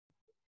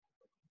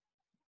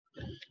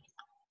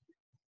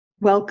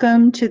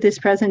Welcome to this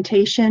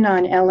presentation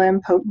on LM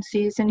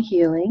Potencies and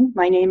Healing.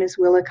 My name is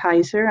Willa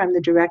Kaiser. I'm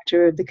the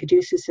director of the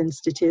Caduceus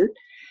Institute,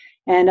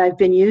 and I've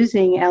been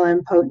using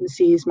LM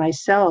Potencies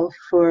myself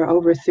for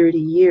over 30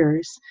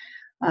 years.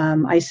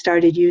 I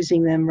started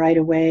using them right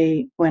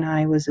away when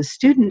I was a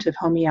student of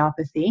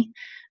homeopathy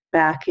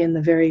back in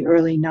the very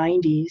early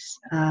 90s,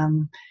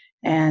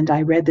 and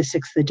I read the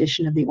 6th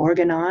edition of the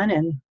Organon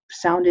and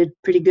sounded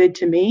pretty good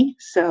to me,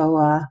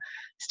 so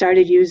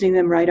started using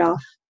them right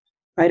off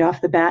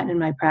the bat in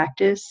my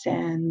practice,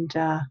 and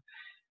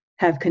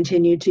have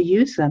continued to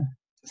use them.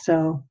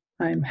 So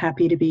I'm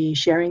happy to be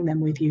sharing them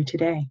with you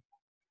today.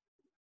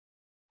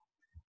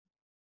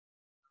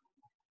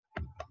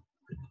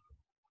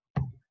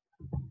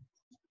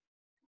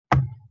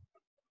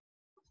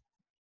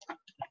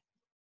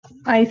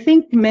 I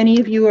think many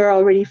of you are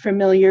already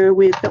familiar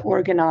with the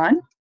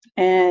Organon,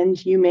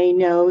 and you may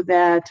know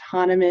that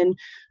Hahnemann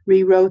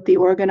rewrote the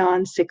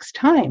Organon 6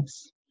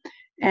 times.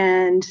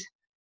 And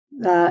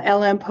the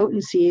LM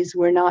potencies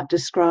were not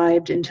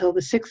described until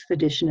the 6th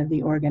edition of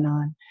the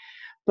Organon.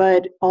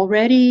 But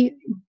already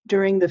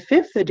during the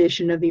 5th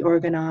edition of the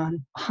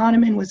Organon,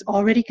 Hahnemann was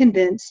already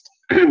convinced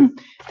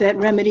that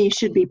remedies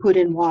should be put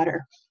in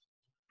water.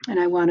 And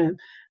I want to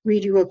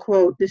read you a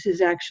quote. This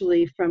is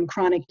actually from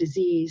Chronic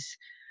Disease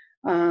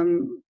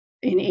in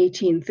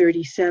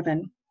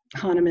 1837.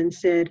 Hahnemann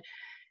said,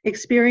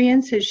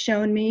 "Experience has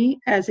shown me,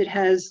 as it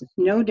has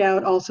no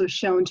doubt also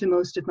shown to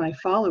most of my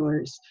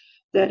followers,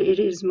 that it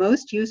is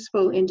most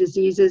useful in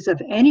diseases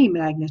of any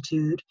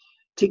magnitude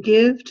to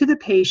give to the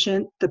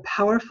patient the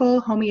powerful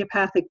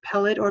homeopathic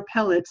pellet or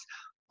pellets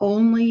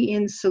only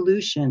in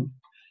solution,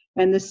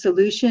 and the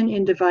solution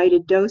in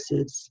divided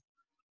doses.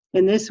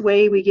 In this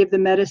way, we give the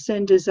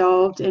medicine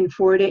dissolved in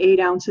 4 to 8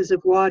 ounces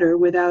of water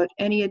without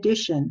any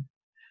addition.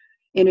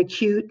 In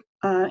acute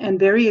and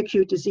very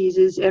acute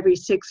diseases, every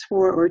 6,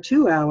 4, or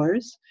 2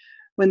 hours.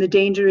 When the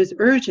danger is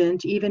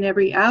urgent, even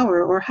every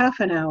hour or half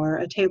an hour,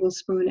 a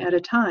tablespoon at a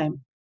time.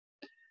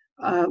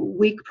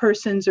 Weak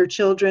persons or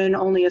children,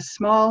 only a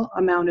small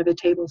amount of a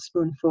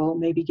tablespoonful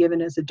may be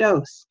given as a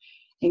dose.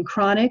 In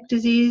chronic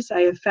disease,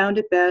 I have found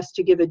it best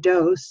to give a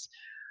dose,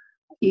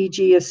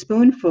 e.g. a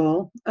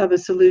spoonful of a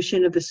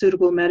solution of the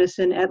suitable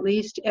medicine at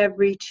least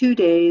every 2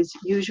 days,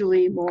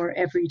 usually more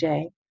every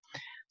day."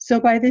 So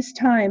by this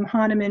time,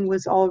 Hahnemann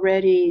was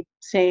already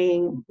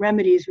saying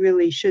remedies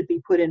really should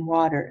be put in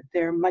water.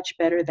 They're much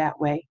better that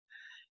way.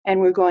 And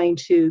we're going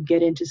to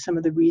get into some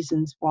of the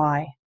reasons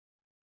why.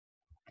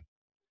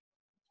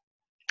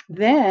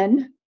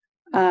 Then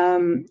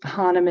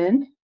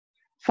Hahnemann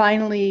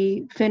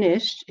finally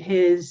finished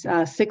his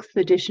 6th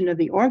edition of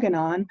the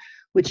Organon,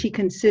 which he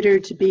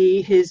considered to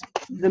be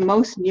the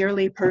most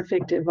nearly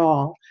perfect of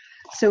all.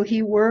 So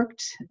he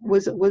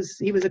was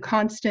a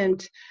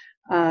constant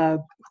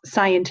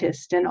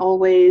scientist and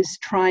always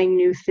trying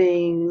new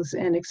things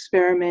and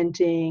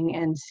experimenting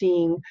and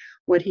seeing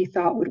what he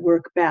thought would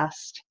work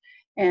best.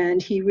 And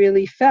he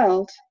really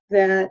felt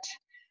that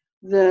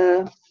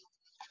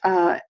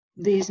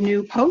these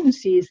new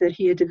potencies that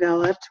he had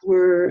developed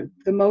were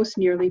the most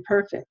nearly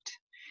perfect.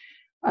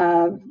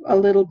 A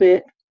little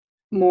bit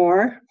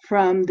more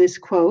from this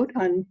quote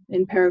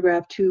in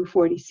paragraph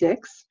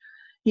 246.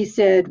 He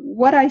said,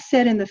 "What I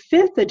said in the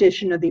 5th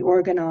edition of the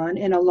Organon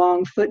in a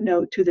long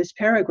footnote to this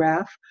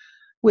paragraph,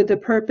 with the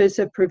purpose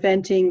of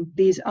preventing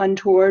these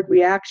untoward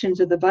reactions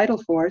of the vital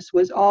force,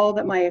 was all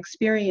that my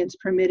experience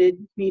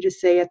permitted me to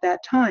say at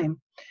that time.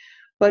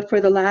 But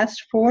for the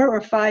last 4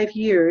 or 5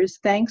 years,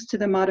 thanks to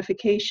the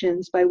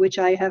modifications by which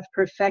I have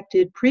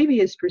perfected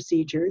previous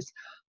procedures,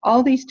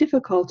 all these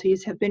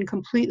difficulties have been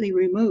completely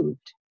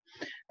removed.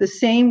 The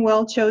same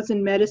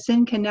well-chosen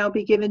medicine can now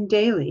be given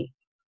daily,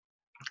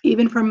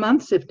 even for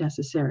months if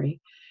necessary.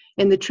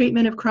 In the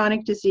treatment of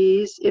chronic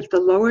disease, if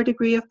the lower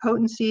degree of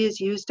potency is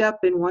used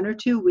up in 1 or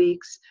 2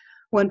 weeks,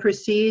 one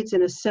proceeds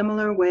in a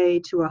similar way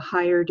to a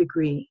higher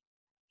degree.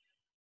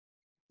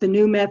 The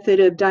new method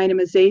of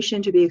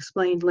dynamization to be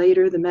explained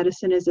later, the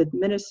medicine is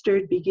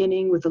administered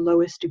beginning with the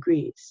lowest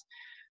degrees."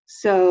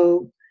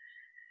 So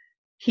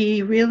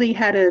he really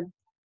had a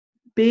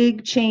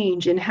big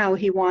change in how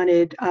he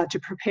wanted to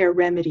prepare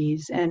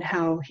remedies, and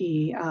how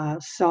he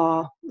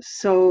saw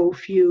so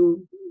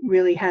few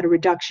really had a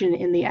reduction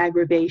in the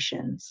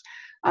aggravations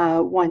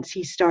once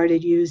he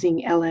started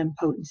using LM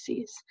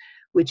potencies,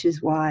 which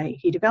is why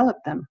he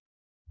developed them.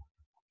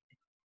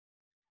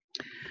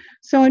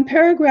 So in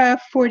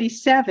paragraph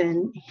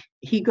 47,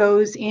 he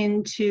goes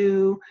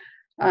into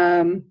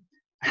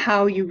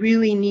how you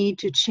really need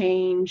to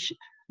change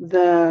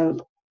the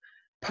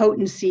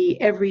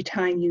potency every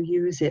time you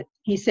use it.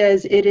 He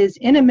says, "It is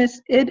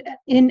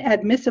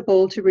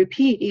inadmissible to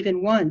repeat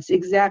even once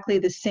exactly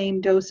the same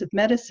dose of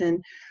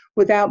medicine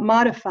without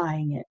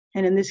modifying it."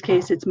 And in this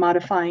case, it's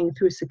modifying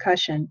through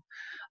succussion,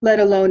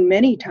 let alone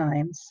many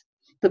times.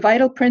 The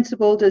vital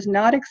principle does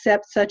not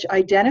accept such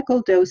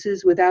identical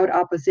doses without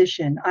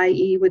opposition,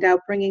 i.e.,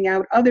 without bringing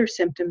out other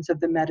symptoms of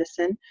the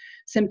medicine,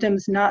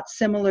 symptoms not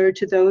similar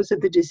to those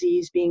of the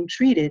disease being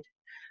treated.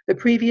 The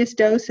previous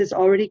dose has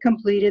already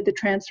completed the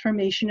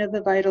transformation of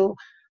the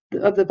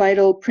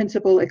vital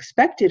principle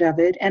expected of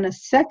it, and a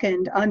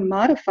second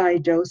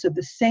unmodified dose of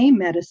the same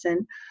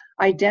medicine,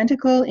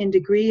 identical in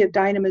degree of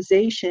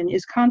dynamization,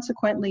 is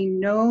consequently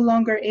no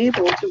longer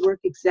able to work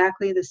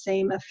exactly the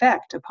same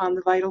effect upon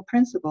the vital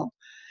principle.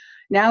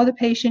 Now the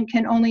patient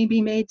can only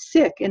be made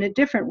sick in a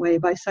different way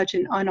by such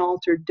an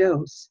unaltered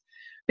dose,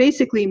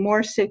 basically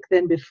more sick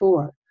than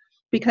before,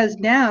 because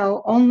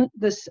now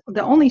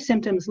the only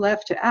symptoms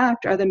left to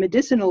act are the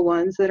medicinal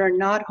ones that are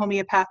not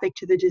homeopathic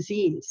to the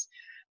disease.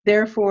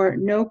 Therefore,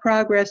 no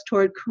progress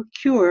toward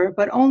cure,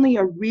 but only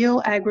a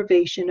real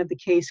aggravation of the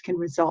case can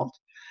result.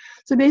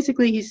 So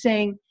basically he's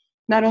saying,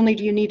 not only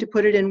do you need to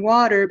put it in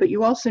water, but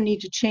you also need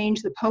to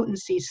change the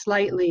potency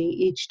slightly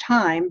each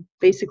time,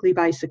 basically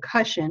by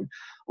succussion,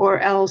 or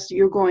else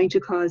you're going to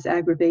cause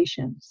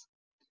aggravations.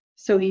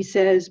 So he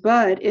says,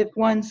 but if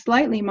one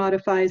slightly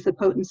modifies the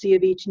potency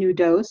of each new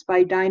dose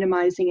by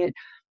dynamizing it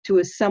to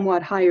a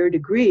somewhat higher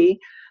degree,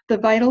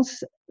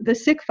 the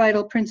sick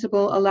vital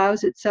principle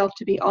allows itself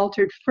to be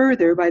altered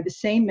further by the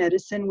same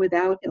medicine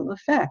without ill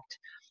effect,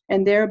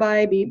 and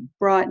thereby be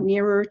brought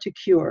nearer to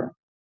cure.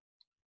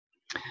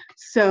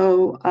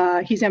 So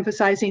he's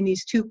emphasizing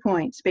these 2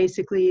 points,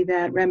 basically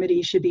that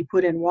remedies should be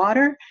put in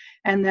water,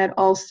 and that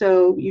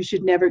also you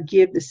should never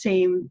give the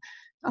same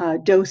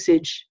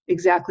dosage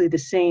exactly the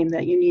same,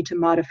 that you need to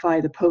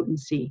modify the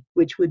potency,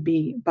 which would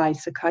be by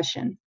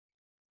succussion.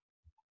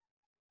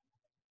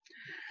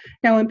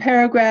 Now in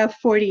paragraph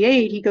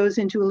 48, he goes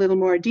into a little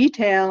more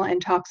detail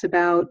and talks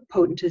about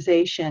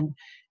potentization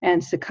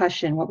and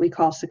succussion, what we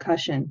call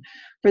succussion.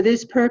 For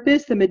this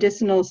purpose, the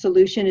medicinal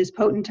solution is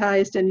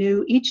potentized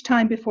anew each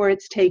time before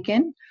it's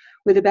taken,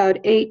 with about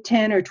 8,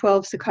 10, or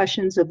 12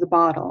 succussions of the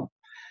bottle.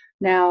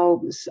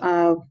 Now,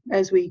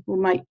 as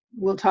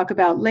we'll talk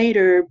about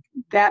later,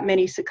 that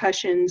many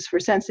succussions for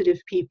sensitive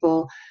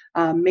people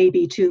may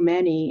be too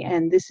many,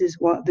 and this is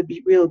what the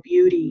real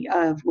beauty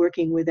of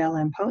working with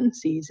LM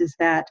potencies is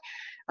that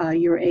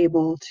you're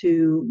able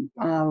to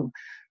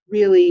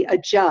really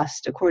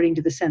adjust according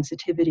to the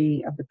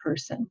sensitivity of the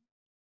person.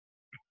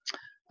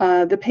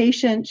 The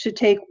patient should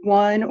take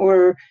 1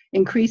 or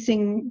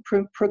increasing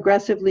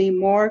progressively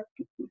more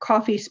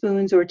coffee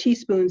spoons or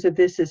teaspoons of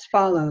this as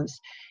follows.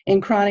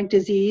 In chronic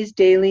disease,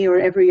 daily or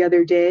every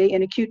other day.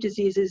 In acute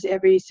diseases,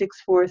 every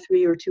 6, 4,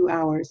 3, or 2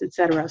 hours,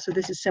 etc. So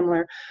this is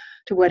similar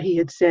to what he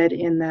had said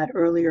in that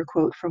earlier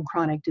quote from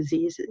chronic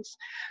diseases.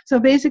 So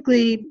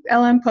basically,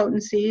 LM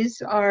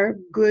potencies are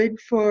good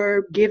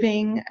for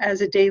giving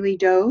as a daily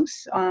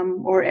dose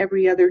or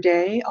every other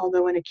day,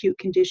 although in acute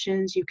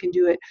conditions you can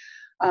do it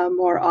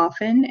more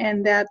often,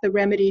 and that the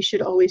remedy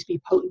should always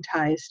be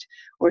potentized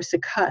or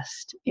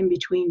succussed in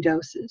between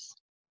doses.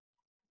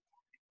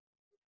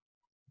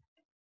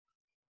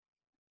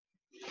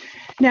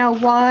 Now,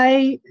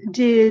 why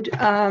did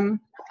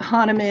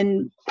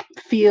Hahnemann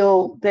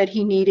feel that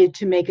he needed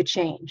to make a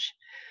change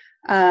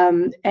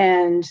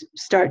and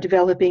start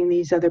developing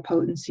these other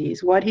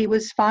potencies? What he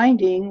was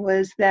finding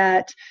was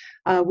that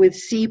with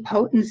C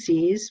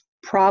potencies,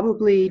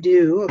 probably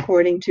due,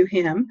 according to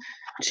him,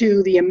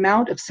 to the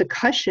amount of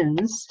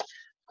succussions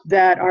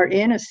that are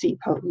in a C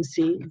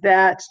potency,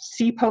 that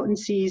C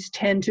potencies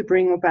tend to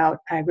bring about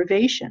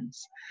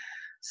aggravations.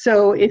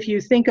 So if you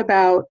think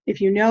about,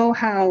 if you know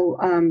how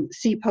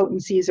C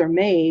potencies are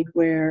made,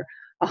 where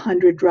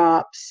 100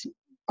 drops,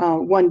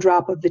 1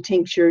 drop of the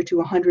tincture to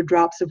 100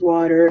 drops of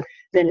water,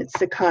 then it's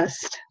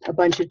succussed a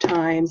bunch of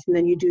times, and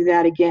then you do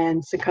that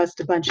again, succussed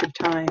a bunch of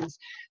times,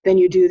 then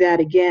you do that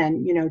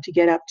again, you know, to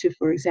get up to,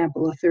 for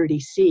example, a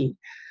 30C.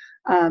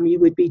 You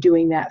would be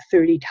doing that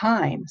 30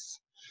 times.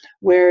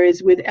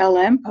 Whereas with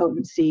LM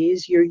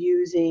potencies, you're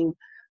using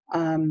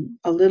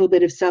a little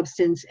bit of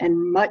substance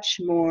and much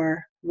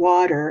more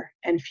water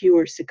and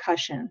fewer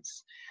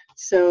succussions.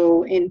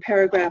 So in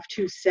paragraph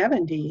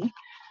 270,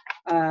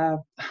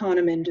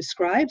 Hahnemann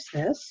describes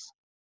this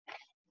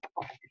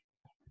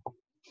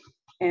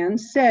and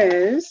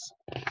says,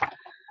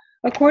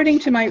 according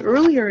to my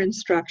earlier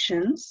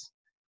instructions,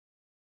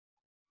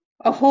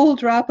 a whole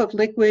drop of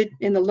liquid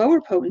in the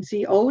lower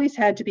potency always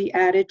had to be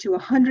added to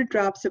 100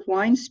 drops of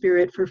wine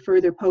spirit for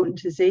further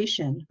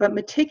potentization, but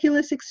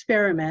meticulous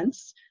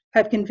experiments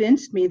have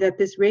convinced me that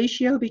this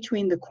ratio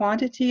between the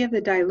quantity of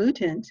the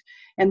dilutant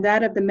and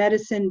that of the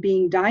medicine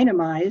being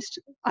dynamized,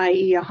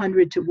 i.e.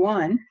 100 to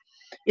 1,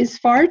 is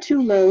far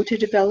too low to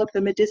develop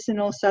the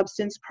medicinal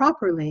substance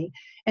properly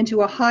and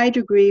to a high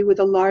degree with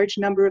a large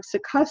number of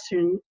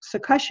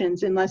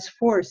succussions unless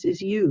force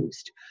is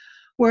used.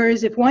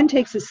 Whereas if one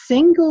takes a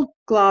single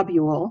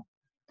globule,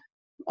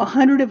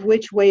 100 of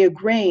which weigh a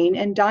grain,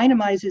 and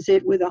dynamizes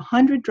it with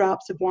 100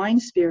 drops of wine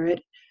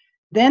spirit,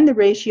 then the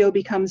ratio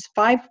becomes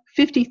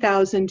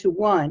 50,000 to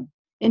 1,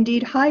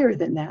 indeed higher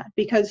than that,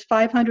 because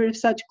 500 of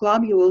such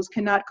globules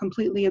cannot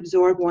completely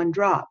absorb 1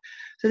 drop.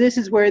 So this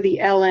is where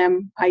the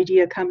LM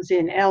idea comes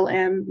in.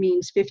 LM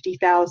means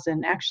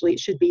 50,000. Actually, it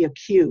should be a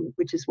Q,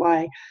 which is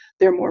why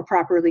they're more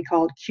properly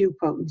called Q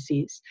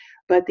potencies.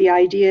 but the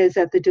idea is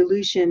that the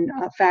dilution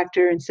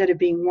factor, instead of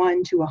being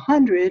 1 to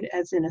 100,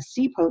 as in a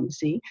C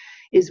potency,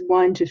 is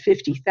 1 to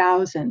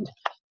 50,000,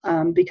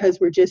 because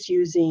we're just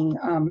using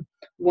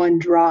 1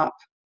 drop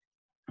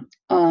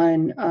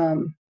on,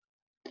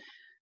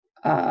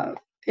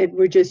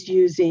 we're just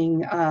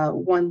using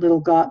 1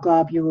 little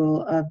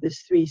globule of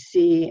this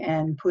 3C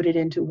and put it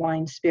into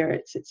wine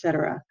spirits,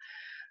 etc.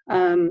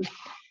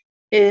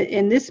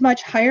 In this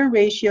much higher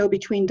ratio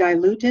between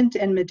dilutant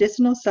and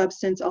medicinal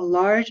substance, a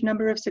large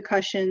number of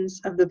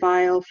succussions of the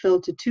vial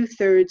filled to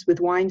 2/3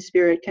 with wine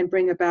spirit can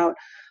bring about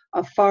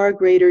a far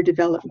greater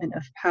development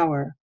of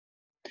power.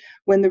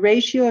 When the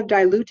ratio of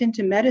dilutant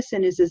to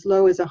medicine is as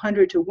low as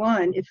 100 to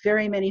 1, if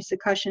very many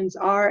succussions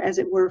are, as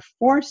it were,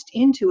 forced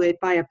into it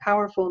by a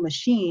powerful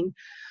machine,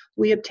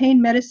 we obtain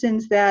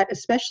medicines that,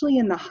 especially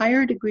in the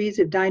higher degrees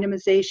of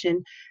dynamization,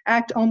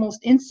 act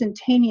almost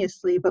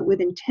instantaneously, but with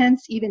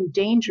intense, even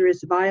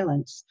dangerous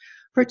violence,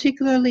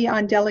 particularly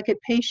on delicate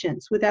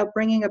patients, without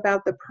bringing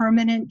about the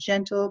permanent,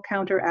 gentle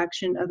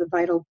counteraction of the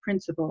vital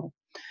principle.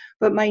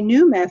 But my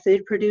new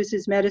method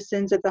produces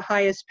medicines of the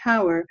highest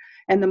power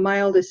and the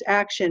mildest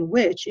action,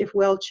 which, if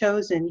well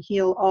chosen,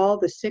 heal all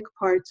the sick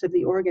parts of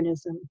the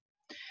organism.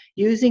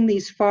 Using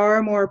these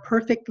far more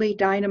perfectly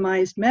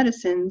dynamized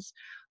medicines,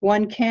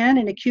 one can,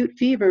 in acute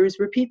fevers,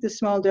 repeat the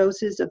small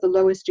doses of the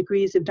lowest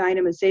degrees of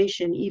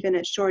dynamization, even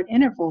at short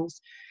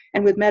intervals,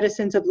 and with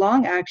medicines of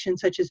long action,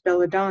 such as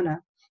belladonna.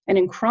 And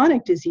in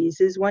chronic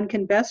diseases, one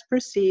can best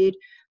proceed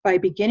by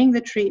beginning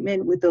the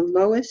treatment with the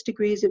lowest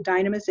degrees of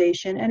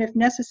dynamization, and if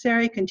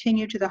necessary,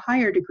 continue to the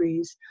higher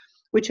degrees,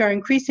 which are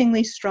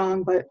increasingly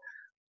strong, but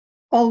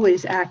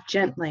always act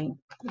gently.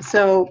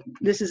 So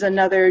this is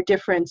another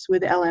difference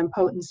with LM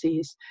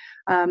potencies,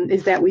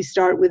 is that we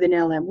start with an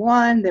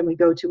LM1, then we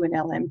go to an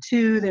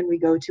LM2, then we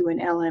go to an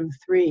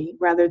LM3,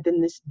 rather than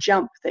this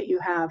jump that you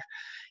have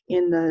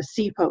in the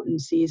C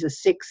potencies, a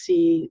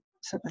 6C,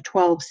 a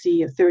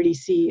 12C, a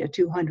 30C, a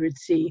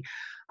 200C.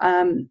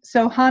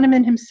 So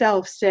Hahnemann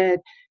himself said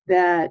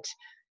that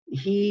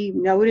he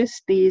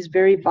noticed these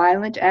very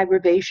violent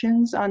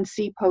aggravations on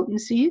C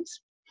potencies.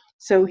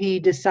 So he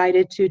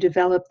decided to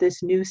develop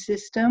this new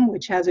system,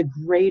 which has a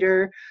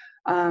greater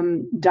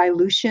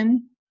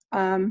dilution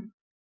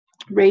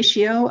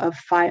ratio of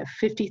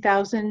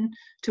 50,000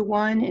 to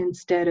 1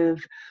 instead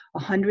of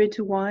 100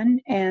 to 1,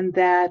 and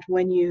that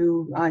when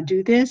you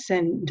do this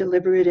and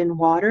deliver it in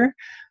water,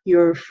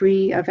 you're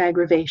free of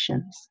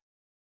aggravations.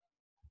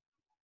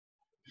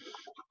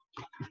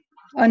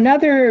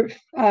 Another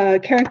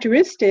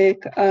characteristic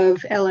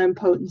of LM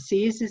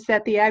potencies is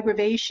that the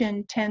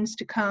aggravation tends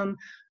to come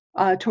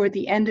toward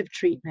the end of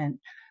treatment.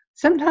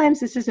 Sometimes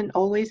this isn't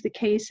always the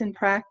case in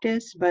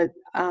practice, but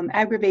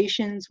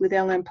aggravations with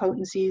LM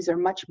potencies are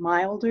much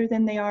milder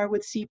than they are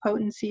with C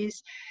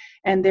potencies,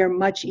 and they're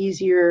much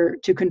easier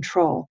to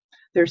control.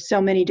 There's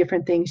so many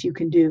different things you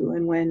can do,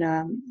 and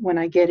when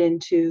I get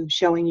into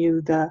showing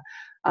you the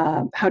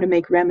how to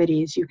make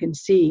remedies, you can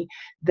see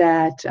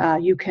that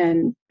you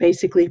can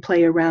basically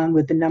play around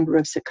with the number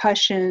of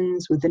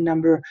succussions, with the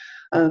number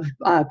of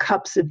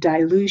cups of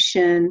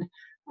dilution.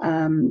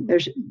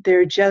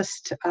 They're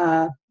just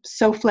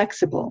so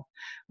flexible,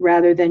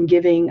 rather than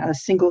giving a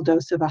single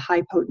dose of a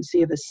high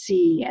potency of a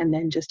C and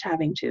then just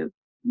having to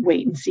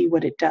wait and see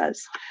what it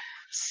does.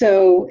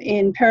 So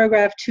in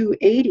paragraph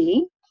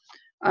 280,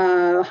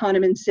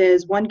 Hahnemann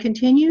says, one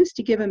continues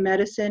to give a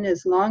medicine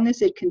as long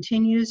as it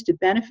continues to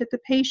benefit the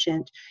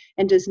patient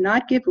and does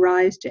not give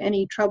rise to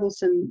any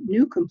troublesome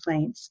new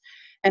complaints.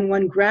 And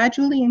one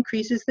gradually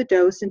increases the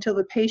dose until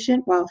the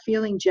patient, while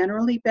feeling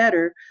generally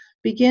better,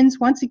 begins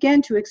once again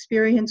to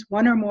experience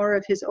one or more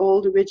of his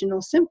old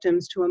original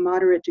symptoms to a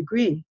moderate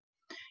degree.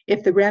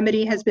 If the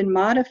remedy has been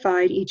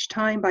modified each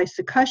time by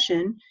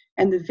succussion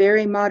and the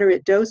very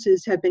moderate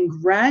doses have been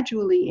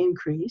gradually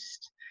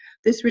increased,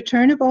 this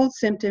return of old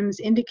symptoms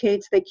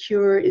indicates that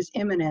cure is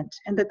imminent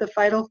and that the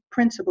vital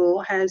principle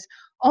has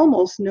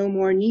almost no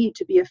more need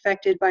to be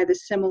affected by the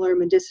similar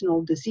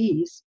medicinal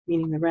disease,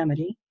 meaning the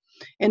remedy,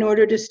 in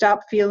order to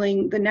stop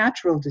feeling the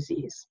natural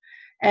disease.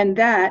 And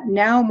that,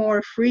 now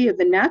more free of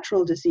the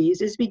natural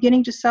disease, is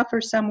beginning to suffer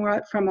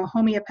somewhat from a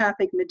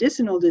homeopathic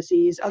medicinal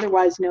disease,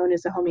 otherwise known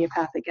as a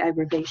homeopathic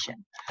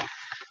aggravation.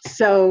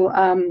 So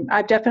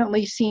I've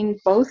definitely seen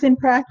both in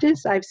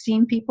practice. I've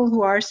seen people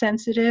who are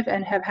sensitive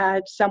and have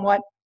had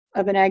somewhat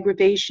of an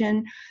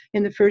aggravation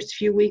in the first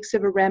few weeks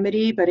of a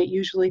remedy, but it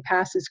usually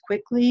passes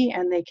quickly,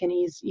 and they can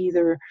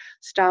either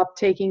stop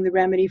taking the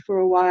remedy for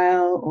a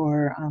while,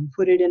 or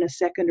put it in a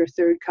second or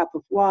third cup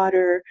of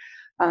water,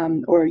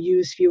 or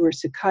use fewer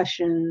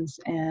succussions,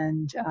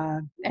 and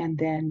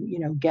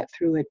then get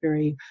through it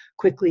very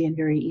quickly and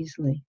very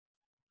easily.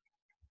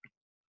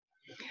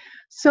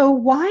 So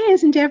why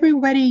isn't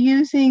everybody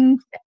using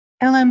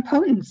LM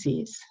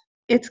potencies?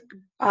 It's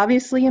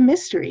obviously a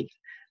mystery,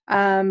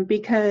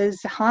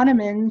 because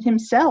Hahnemann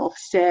himself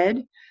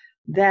said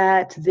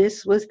that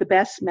this was the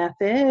best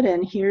method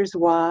and here's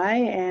why,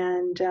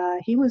 and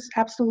he was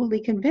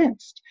absolutely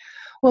convinced.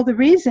 Well, the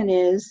reason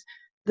is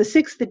the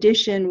 6th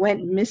edition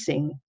went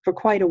missing for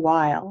quite a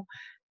while,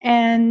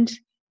 And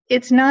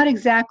it's not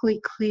exactly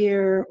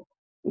clear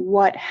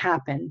what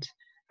happened.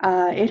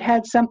 It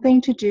had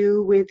something to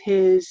do with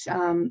his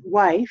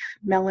wife,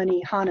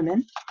 Melanie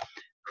Hahnemann,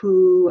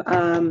 who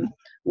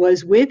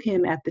was with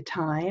him at the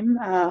time.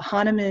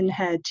 Hahnemann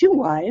had two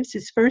wives.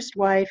 His first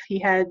wife he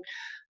had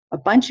a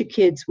bunch of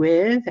kids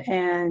with,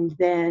 and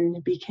then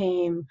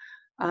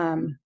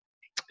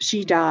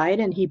she died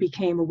and he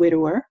became a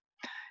widower.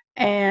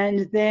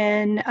 And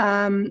then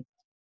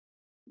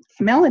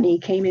Melanie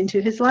came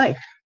into his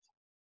life.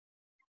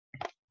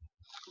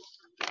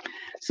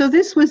 So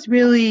this was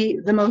really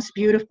the most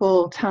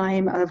beautiful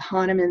time of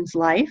Hahnemann's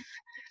life.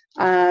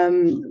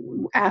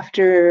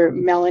 After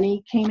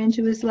Melanie came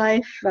into his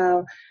life,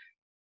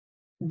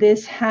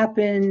 this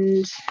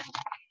happened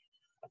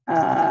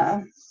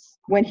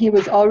when he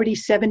was already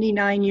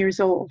 79 years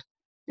old,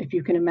 if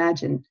you can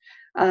imagine.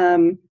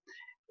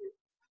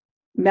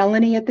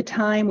 Melanie at the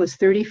time was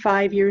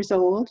 35 years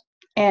old,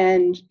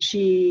 and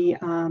she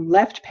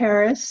left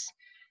Paris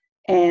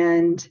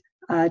and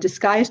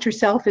disguised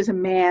herself as a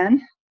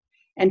man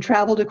and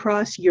traveled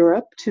across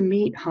Europe to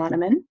meet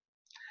Hahnemann.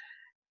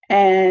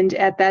 And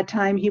at that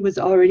time, he was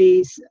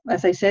already,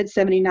 as I said,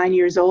 79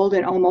 years old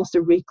and almost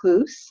a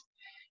recluse.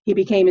 He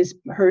became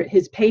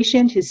his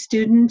patient, his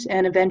student,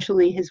 and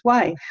eventually his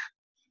wife.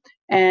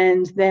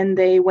 And then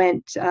they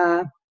went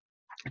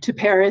to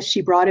Paris.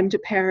 She brought him to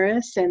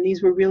Paris, and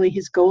these were really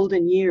his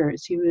golden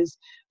years. He was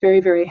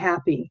very, very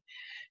happy.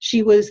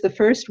 She was the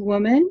first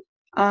woman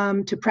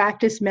to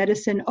practice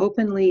medicine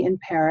openly in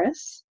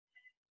Paris,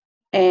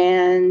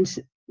 and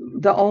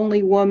the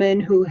only woman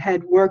who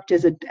had worked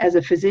as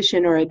a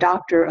physician or a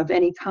doctor of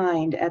any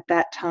kind at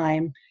that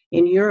time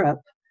in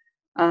Europe.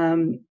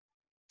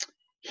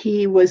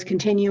 He was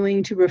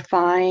continuing to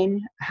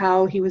refine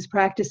how he was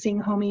practicing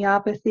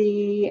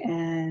homeopathy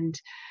and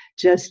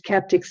just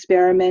kept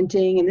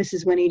experimenting, and this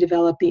is when he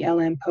developed the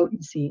LM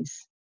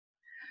Potencies.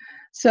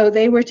 So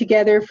they were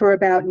together for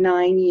about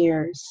 9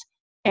 years,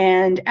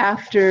 and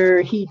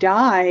after he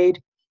died,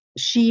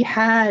 she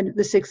had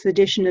the 6th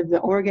edition of the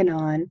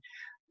Organon,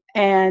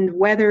 and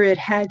whether it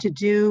had to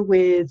do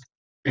with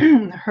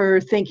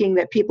her thinking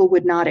that people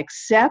would not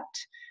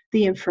accept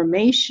the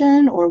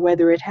information, or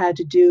whether it had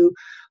to do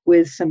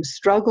with some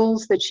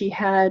struggles that she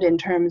had in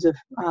terms of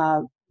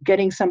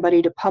getting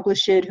somebody to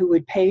publish it who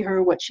would pay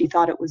her what she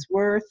thought it was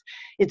worth,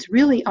 it's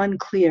really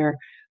unclear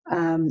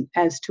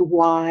as to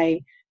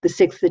why the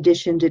 6th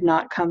edition did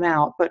not come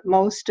out. But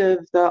most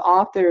of the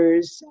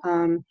authors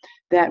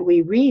that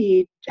we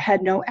read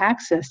had no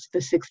access to the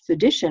 6th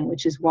edition,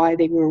 which is why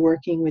they were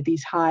working with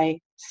these high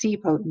C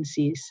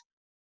potencies.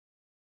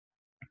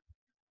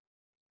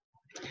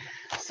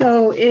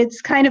 So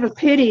it's kind of a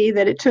pity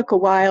that it took a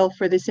while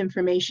for this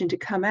information to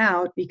come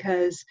out,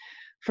 because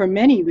for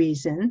many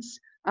reasons,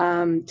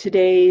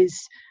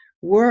 today's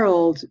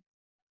world,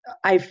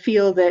 I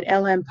feel that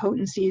LM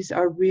potencies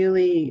are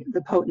really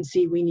the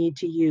potency we need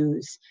to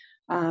use.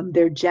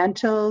 They're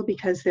gentle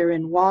because they're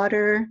in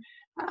water.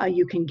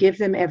 You can give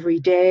them every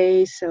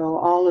day, so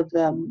all of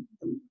the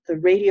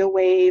radio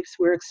waves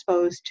we're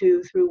exposed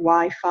to through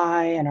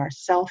Wi-Fi and our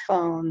cell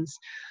phones,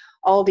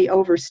 all the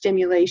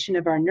overstimulation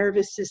of our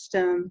nervous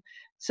system,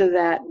 so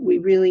that we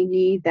really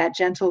need that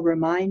gentle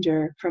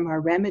reminder from our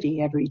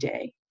remedy every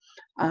day.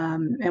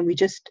 And we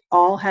just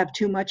all have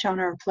too much on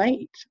our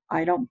plate.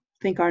 I don't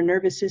think our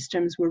nervous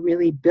systems were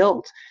really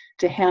built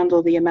to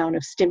handle the amount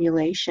of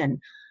stimulation,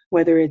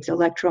 whether it's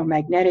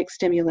electromagnetic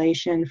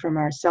stimulation from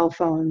our cell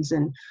phones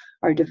and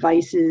our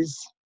devices,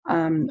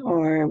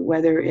 or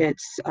whether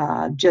it's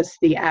just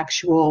the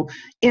actual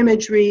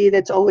imagery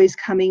that's always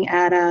coming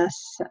at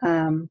us.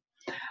 And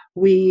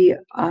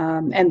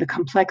the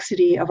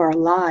complexity of our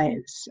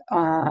lives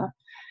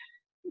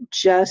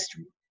just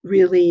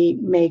really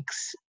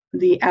makes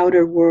the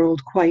outer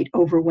world quite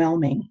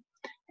overwhelming.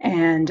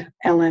 And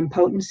LM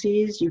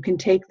potencies, you can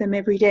take them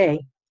every day.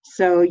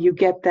 So you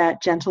get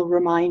that gentle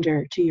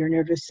reminder to your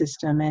nervous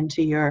system and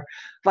to your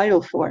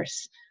vital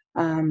force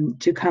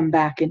to come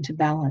back into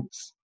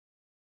balance.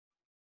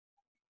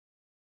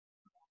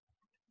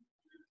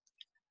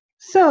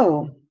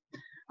 So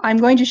I'm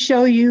going to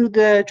show you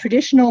the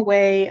traditional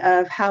way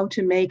of how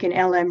to make an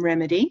LM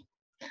remedy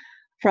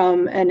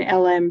from an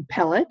LM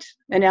pellet.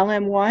 An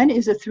LM1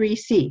 is a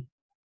 3C.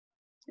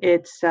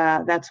 It's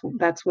that's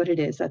what it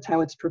is. That's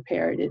how it's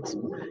prepared. It's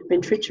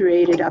been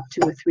triturated up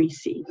to a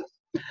 3C.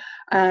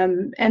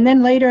 And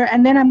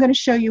then I'm going to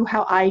show you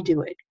how I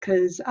do it,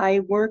 because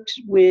I worked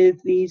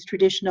with these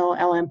traditional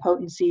LM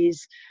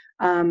potencies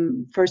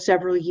for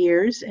several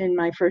years in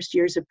my first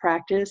years of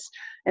practice.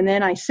 And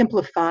then I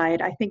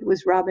simplified. I think it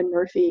was Robin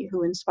Murphy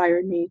who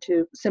inspired me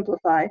to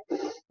simplify.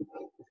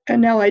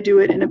 And now I do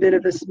it in a bit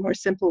of a more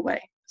simple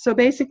way. So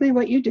basically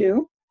what you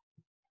do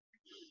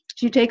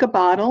is you take a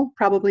bottle,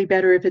 probably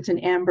better if it's an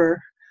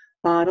amber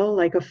bottle,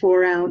 like a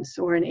 4-ounce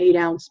or an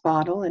 8-ounce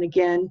bottle. And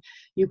again,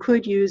 you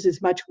could use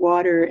as much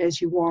water as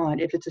you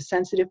want. If it's a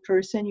sensitive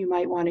person, you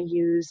might want to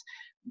use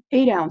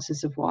 8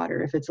 ounces of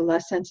water. If it's a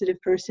less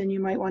sensitive person, you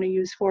might want to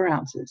use 4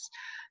 ounces.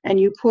 And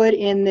you put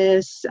in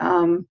this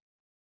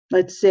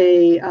let's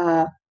say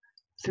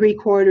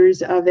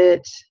 3/4 of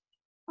it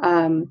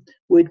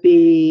would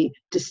be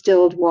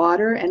distilled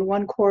water, and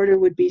 1/4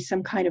 would be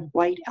some kind of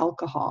white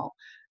alcohol.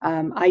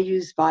 I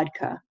use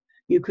vodka.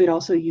 You could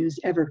also use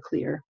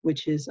Everclear,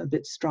 which is a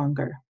bit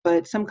stronger,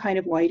 but some kind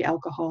of white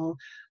alcohol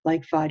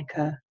like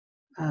vodka,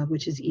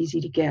 which is easy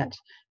to get,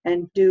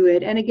 and do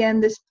it. And again,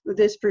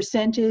 this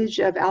percentage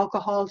of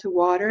alcohol to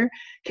water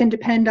can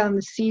depend on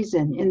the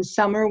season. In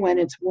summer, when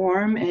it's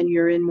warm and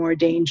you're in more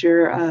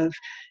danger of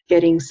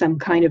getting some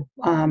kind of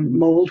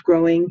mold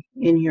growing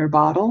in your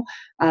bottle,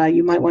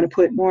 you might want to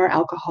put more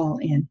alcohol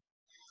in.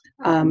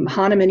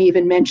 Hahnemann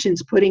even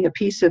mentions putting a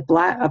piece of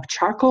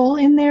charcoal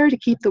in there to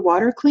keep the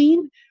water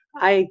clean.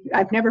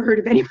 I've never heard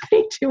of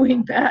anybody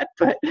doing that,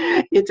 but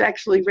it's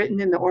actually written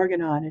in the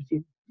Organon if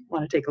you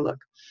want to take a look.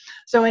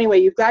 So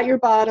anyway, you've got your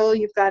bottle,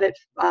 you've got it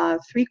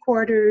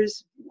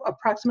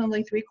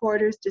approximately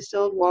 3/4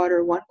 distilled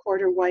water,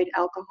 1/4 white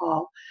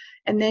alcohol,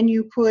 and then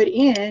you've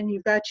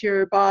got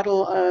your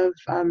bottle of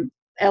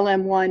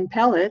LM1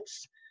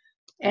 pellets,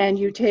 and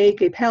you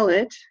take a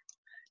pellet,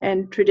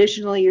 and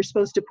traditionally you're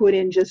supposed to put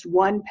in just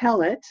 1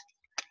 pellet,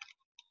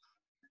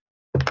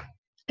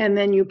 and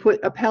then you put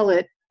a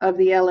pellet of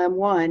the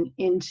LM1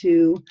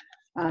 into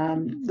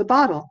the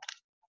bottle.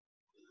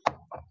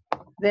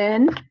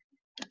 Then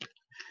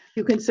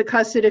you can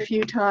succuss it a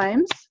few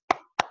times.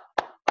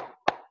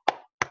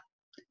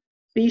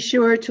 Be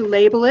sure to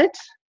label it.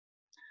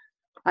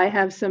 I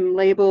have some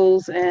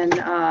labels and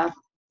a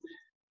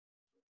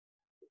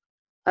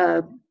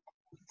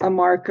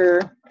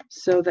marker,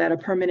 so that a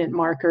permanent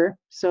marker,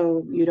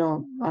 so you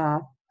don't,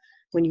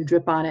 when you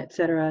drip on it,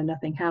 etc.,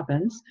 nothing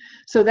happens.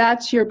 So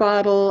that's your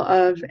bottle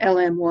of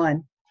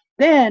LM1.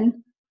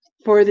 Then,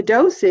 for the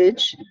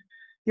dosage,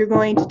 you're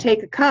going to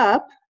take a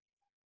cup,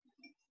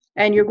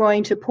 and you're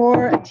going to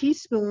pour a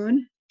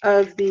teaspoon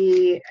of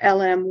the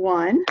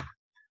LM1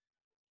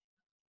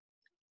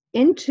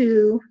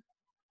 into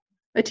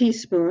a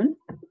teaspoon,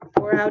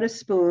 pour out a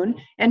spoon,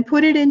 and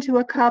put it into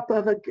a cup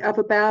of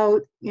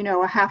about,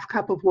 a half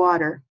cup of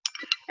water,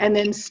 and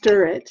then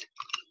stir it.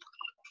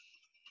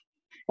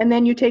 And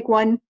then you take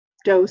 1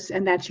 dose,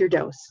 and that's your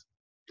dose.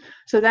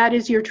 So that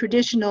is your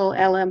traditional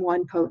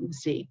LM1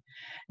 potency.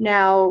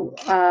 Now,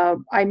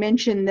 I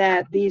mentioned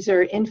that these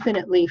are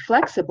infinitely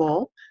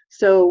flexible.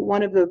 So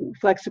one of the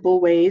flexible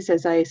ways,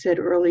 as I said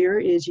earlier,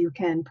 is you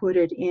can put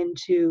it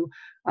into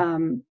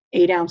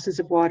 8 ounces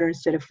of water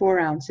instead of 4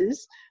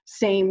 ounces.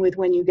 Same with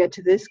when you get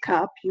to this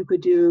cup, you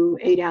could do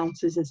 8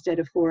 ounces instead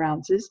of 4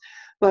 ounces.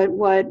 But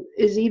what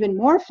is even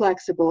more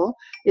flexible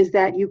is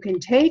that you can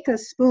take a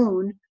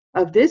spoon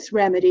of this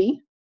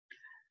remedy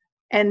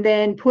and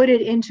then put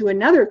it into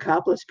another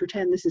cup. Let's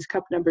pretend this is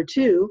cup number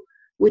 2,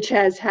 which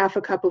has half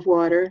a cup of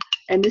water,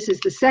 and this is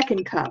the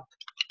second cup.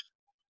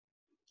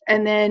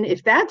 And then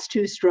if that's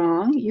too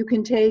strong, you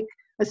can take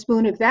a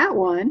spoon of that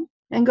one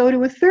and go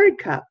to a 3rd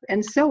cup,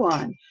 and so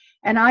on.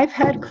 And I've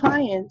had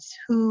clients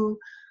who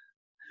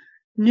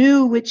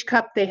knew which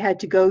cup they had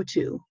to go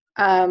to.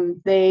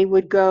 They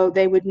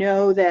would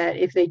know that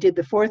if they did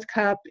the 4th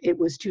cup, it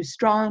was too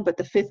strong, but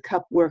the 5th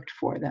cup worked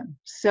for them.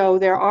 So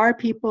there are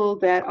people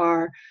that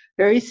are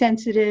very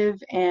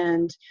sensitive,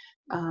 and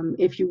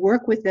if you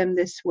work with them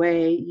this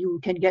way, you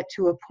can get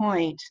to a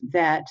point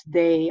that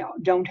they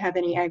don't have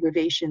any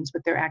aggravations,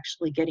 but they're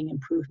actually getting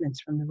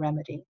improvements from the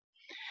remedy.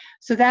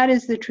 So that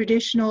is the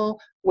traditional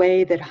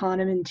way that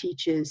Hahnemann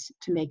teaches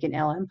to make an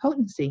LM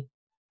potency.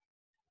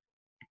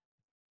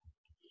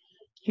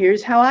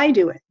 Here's how I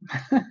do it,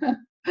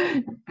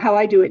 how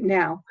I do it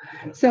now.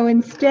 So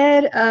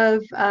instead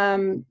of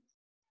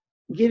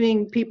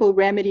giving people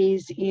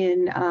remedies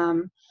in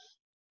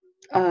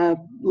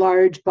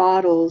large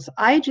bottles,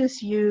 I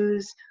just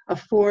use a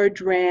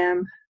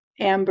 4-dram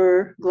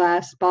amber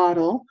glass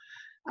bottle.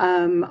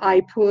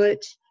 I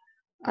put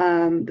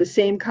the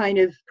same kind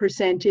of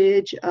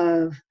percentage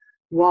of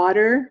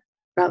water,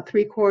 about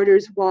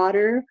 3/4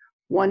 water,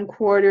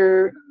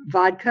 1/4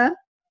 vodka,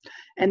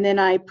 and then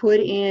I put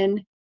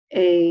in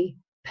a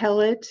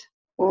pellet,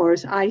 or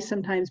I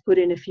sometimes put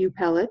in a few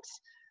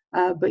pellets,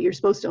 but you're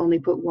supposed to only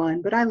put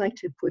 1, but I like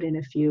to put in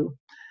a few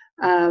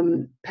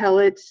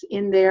pellets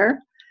in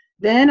there.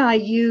 Then I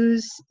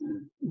use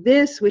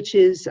this, which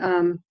is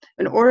an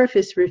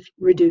orifice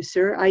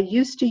reducer. I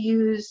used to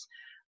use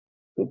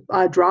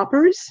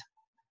eyedroppers,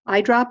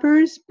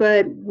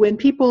 but when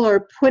people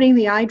are putting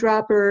the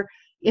eyedropper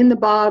in the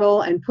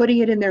bottle and putting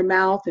it in their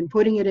mouth and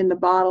putting it in the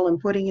bottle and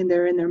putting it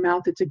in their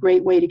mouth, it's a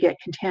great way to get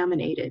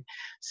contaminated.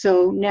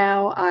 So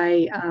now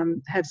I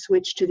have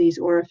switched to these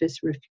orifice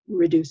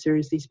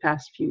reducers these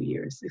past few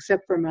years,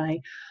 except for my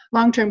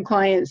long-term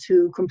clients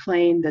who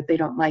complain that they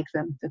don't like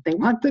them, that they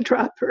want the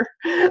dropper.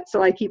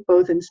 So I keep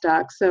both in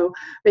stock. So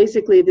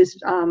basically this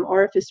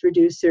orifice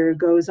reducer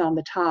goes on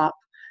the top,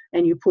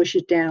 and you push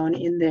it down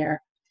in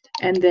there,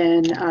 and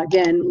then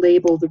again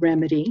label the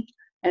remedy,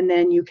 and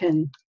then you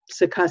can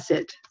succuss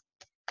it.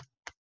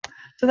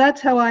 So that's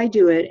how I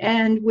do it.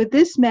 And with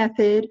this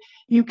method,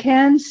 you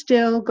can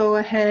still go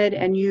ahead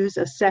and use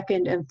a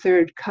 2nd and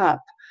 3rd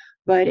cup,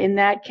 But in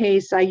that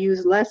case, I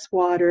use less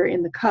water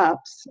in the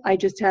cups. I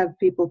just have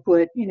people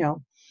put,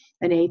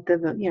 an eighth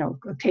of a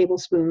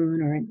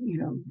tablespoon, or,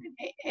 an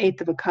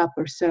eighth of a cup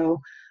or so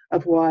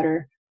of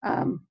water.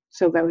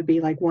 So that would be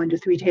like 1 to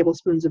 3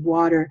 tablespoons of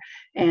water,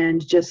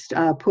 and just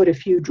put a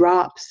few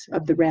drops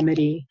of the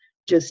remedy.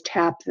 Just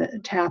tap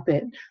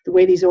it. The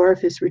way these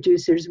orifice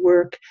reducers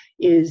work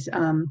is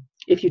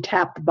if you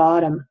tap the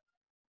bottom,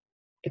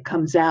 it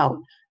comes out.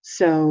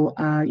 So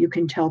you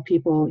can tell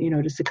people,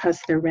 to succuss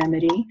their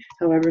remedy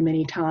however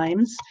many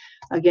times.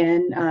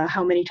 Again,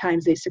 how many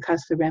times they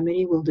succuss the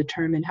remedy will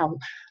determine how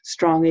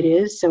strong it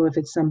is. So if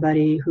it's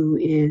somebody who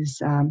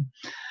is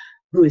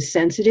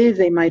sensitive,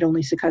 they might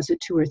only succuss it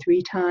 2 or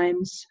 3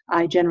 times.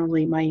 I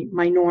generally,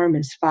 my norm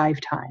is 5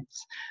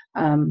 times.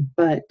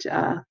 But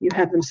you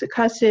have them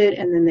succuss it,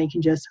 and then they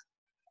can just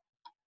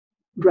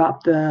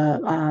drop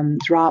the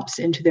drops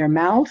into their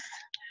mouth,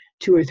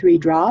 2 or 3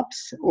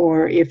 drops,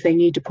 or if they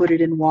need to put it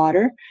in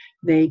water,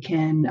 they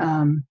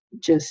can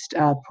just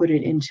put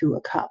it into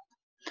a cup.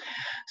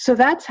 So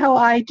that's how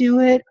I do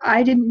it.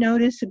 I didn't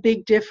notice a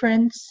big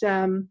difference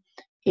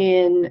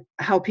in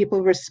how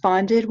people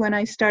responded when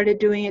I started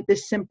doing it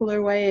this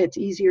simpler way. It's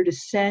easier to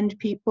send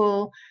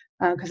people,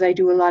 because I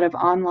do a lot of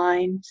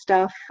online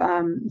stuff.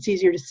 It's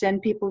easier to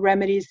send people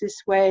remedies this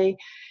way.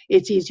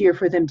 It's easier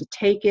for them to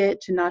take it,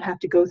 to not have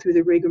to go through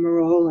the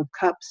rigmarole of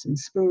cups and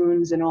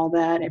spoons and all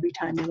that every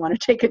time they want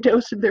to take a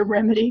dose of their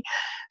remedy.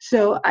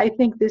 So I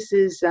think this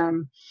is,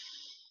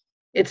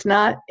 it's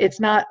not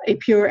a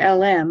pure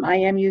LM. I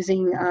am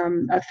using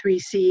a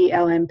 3C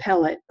LM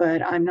pellet,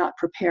 but I'm not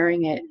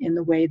preparing it in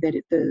the way that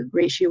the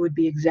ratio would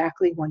be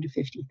exactly 1 to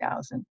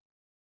 50,000.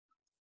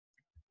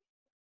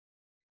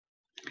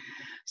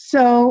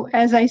 So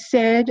as I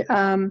said,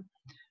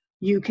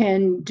 you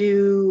can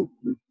do,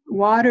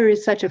 water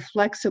is such a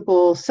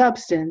flexible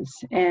substance,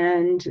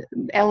 and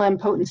LM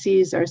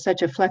potencies are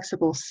such a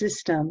flexible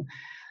system.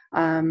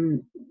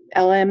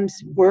 LMs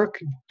work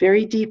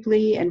very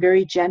deeply and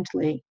very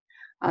gently,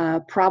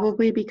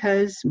 probably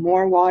because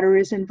more water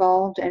is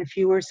involved and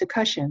fewer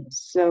succussions.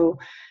 So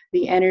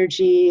the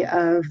energy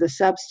of the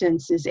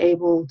substance is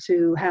able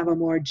to have a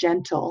more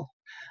gentle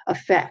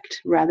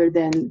effect rather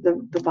than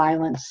the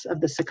violence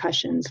of the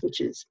succussions, which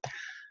is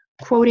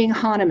quoting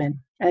Hahnemann,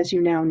 as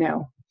you now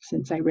know,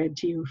 since I read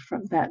to you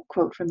from that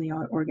quote from the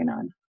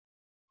Organon.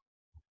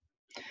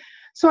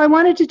 So I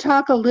wanted to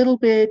talk a little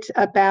bit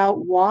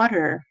about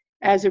water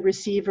as a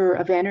receiver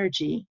of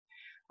energy,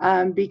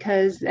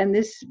 because, and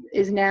this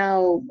is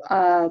now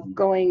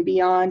going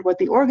beyond what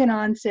the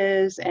Organon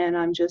says, and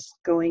I'm just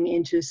going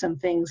into some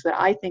things that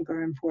I think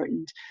are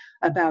important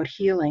about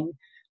healing,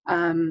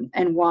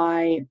 and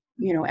why,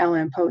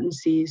 LM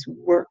potencies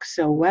work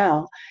so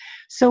well.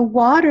 So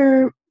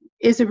water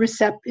is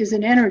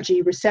an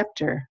energy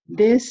receptor.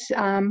 This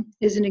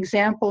is an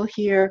example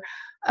here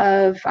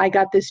of, I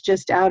got this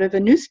just out of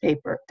a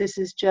newspaper. This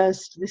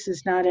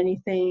is not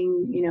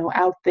anything,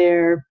 out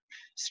there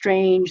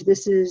strange.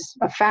 This is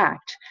a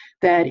fact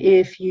that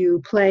if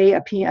you play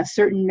a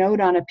certain note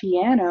on a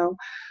piano,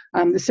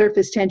 the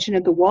surface tension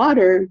of the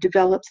water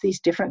develops these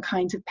different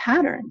kinds of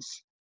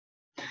patterns.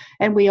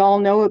 And we all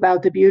know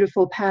about the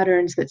beautiful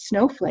patterns that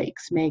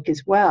snowflakes make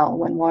as well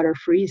when water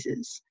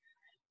freezes.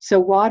 So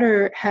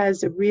water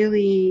has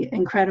really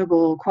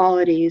incredible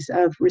qualities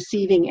of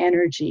receiving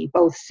energy,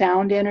 both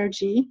sound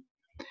energy,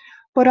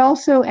 but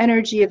also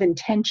energy of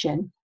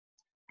intention.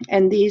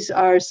 And these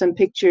are some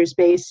pictures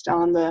based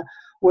on the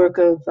work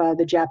of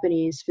the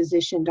Japanese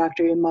physician,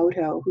 Dr.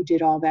 Emoto, who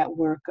did all that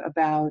work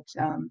about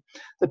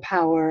the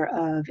power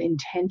of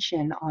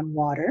intention on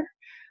water.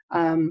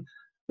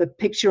 The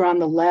picture on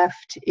the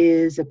left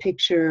is a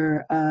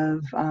picture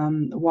of a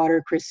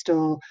water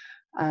crystal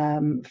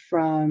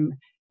from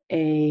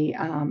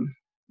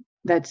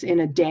that's in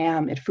a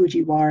dam at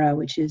Fujiwara,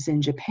 which is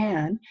in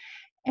Japan.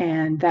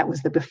 And that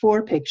was the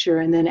before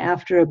picture. And then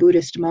after a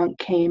Buddhist monk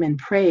came and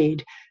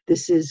prayed,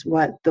 this is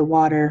what the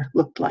water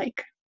looked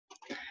like.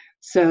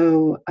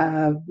 So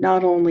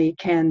not only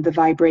can the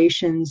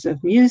vibrations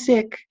of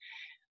music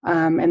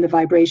and the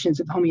vibrations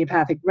of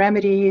homeopathic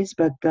remedies,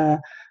 but the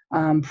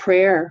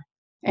prayer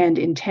and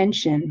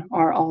intention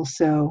are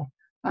also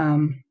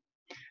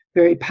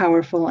very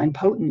powerful and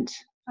potent.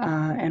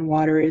 And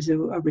water is a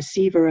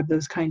receiver of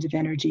those kinds of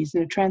energies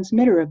and a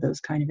transmitter of those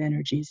kind of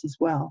energies as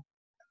well.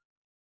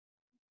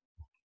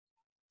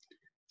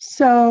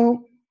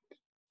 So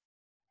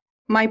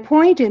my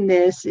point in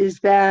this is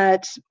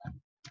that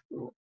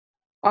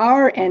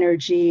our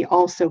energy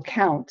also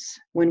counts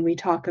when we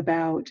talk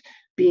about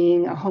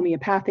being a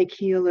homeopathic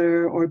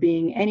healer or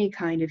being any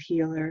kind of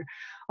healer.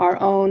 Our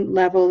own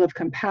level of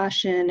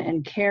compassion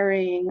and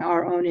caring,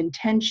 our own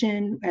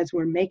intention as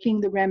we're making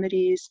the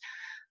remedies.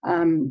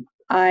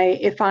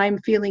 If I'm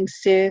feeling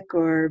sick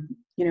or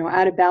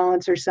out of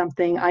balance or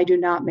something, I do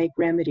not make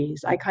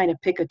remedies. I kind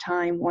of pick a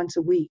time once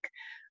a week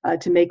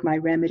to make my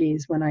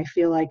remedies when I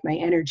feel like my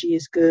energy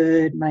is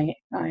good,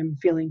 I'm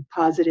feeling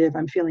positive,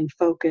 I'm feeling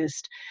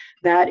focused.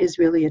 That is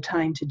really a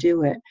time to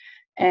do it.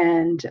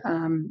 And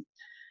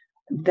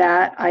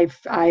that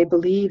I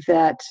believe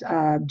that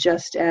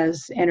just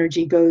as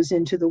energy goes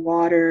into the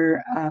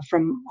water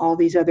from all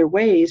these other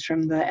ways,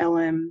 from the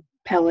LM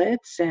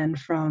pellets and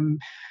from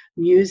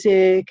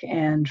music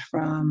and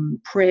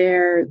from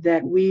prayer,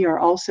 that we are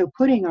also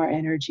putting our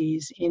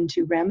energies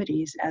into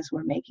remedies as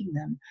we're making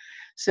them.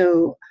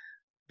 So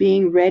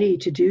being ready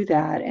to do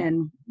that,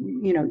 and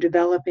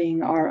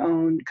developing our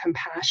own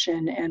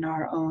compassion and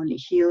our own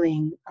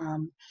healing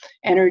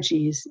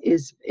energies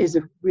is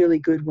a really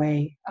good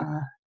way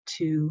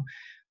to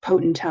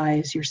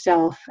potentize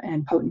yourself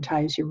and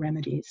potentize your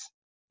remedies.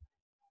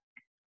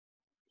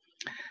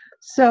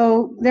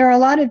 So there are a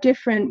lot of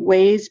different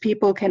ways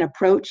people can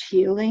approach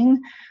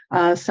healing.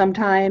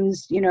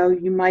 Sometimes,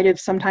 you might have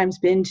sometimes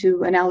been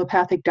to an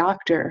allopathic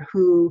doctor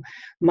who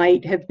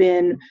might have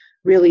been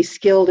really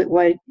skilled at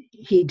what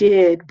he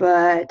did,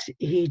 but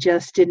he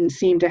just didn't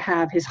seem to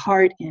have his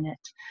heart in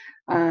it.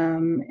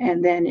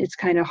 And then it's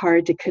kind of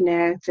hard to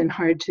connect and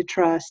hard to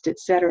trust,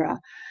 etc.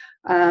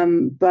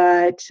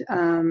 But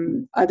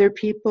other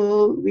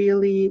people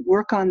really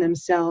work on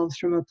themselves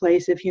from a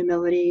place of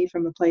humility,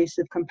 from a place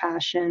of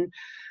compassion,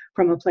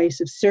 from a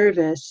place of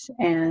service.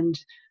 And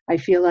I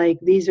feel like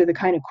these are the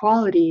kind of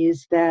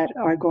qualities that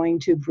are going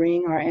to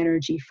bring our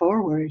energy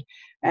forward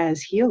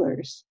as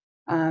healers.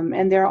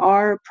 And there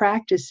are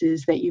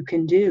practices that you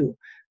can do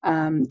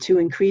to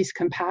increase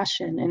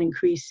compassion and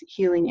increase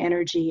healing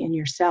energy in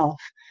yourself,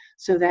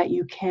 so that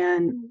you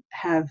can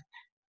have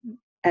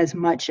as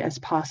much as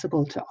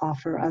possible to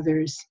offer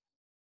others.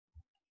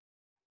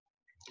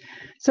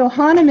 So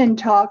Hahnemann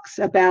talks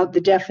about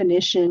the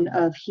definition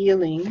of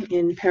healing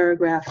in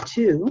paragraph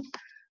 2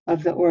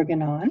 of the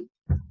Organon.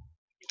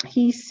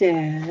 He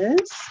says,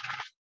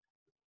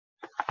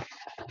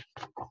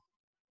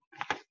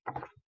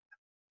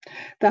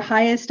 the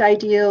highest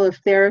ideal of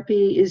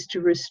therapy is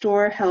to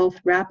restore health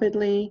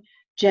rapidly,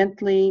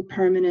 gently,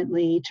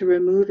 permanently, to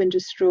remove and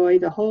destroy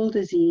the whole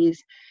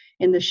disease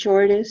in the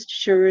shortest,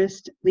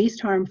 surest,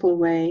 least harmful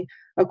way,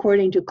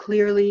 according to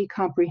clearly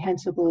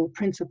comprehensible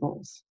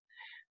principles.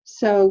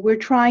 So we're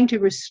trying to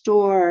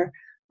restore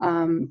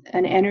an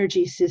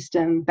energy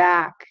system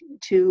back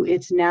to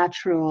its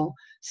natural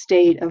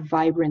state of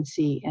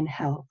vibrancy and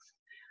health.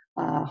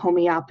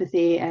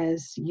 Homeopathy,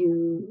 as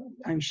you,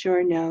 I'm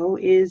sure, know,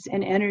 is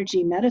an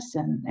energy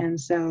medicine. And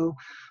so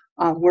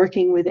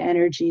working with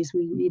energies,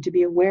 we need to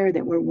be aware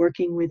that we're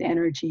working with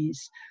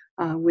energies,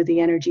 with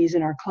the energies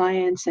in our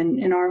clients and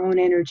in our own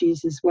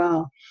energies as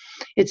well.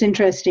 It's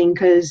interesting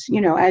because,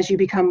 as you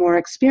become more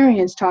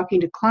experienced talking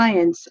to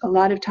clients, a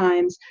lot of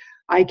times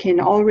I can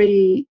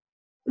already,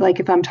 like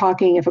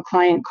if a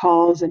client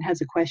calls and has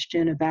a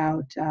question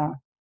about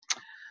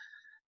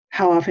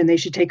how often they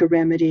should take a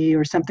remedy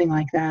or something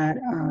like that,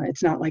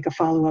 it's not like a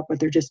follow-up, but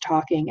they're just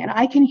talking. And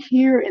I can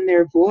hear in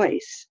their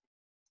voice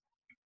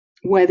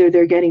whether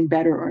they're getting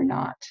better or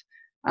not.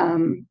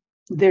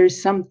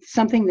 There's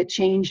something that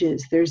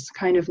changes. There's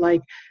kind of like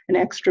an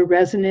extra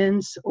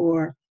resonance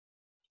or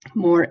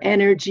more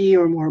energy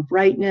or more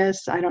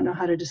brightness. I don't know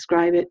how to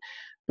describe it,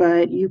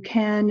 but you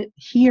can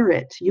hear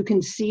it. You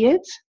can see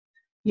it,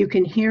 you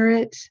can hear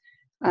it,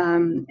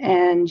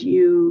 and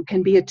you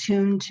can be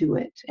attuned to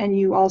it. And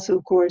you also,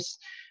 of course,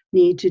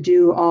 need to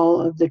do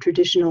all of the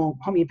traditional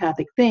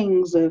homeopathic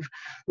things of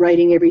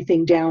writing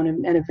everything down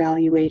and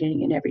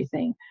evaluating and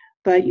everything.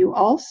 But you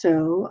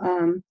also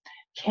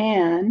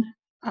can,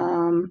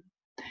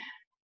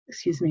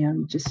 excuse me,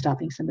 I'm just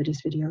stopping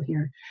somebody's video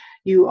here.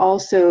 You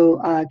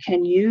also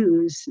can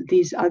use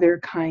these other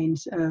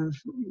kinds of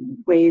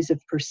ways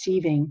of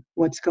perceiving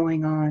what's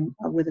going on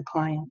with a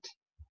client.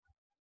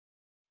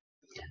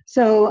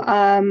 So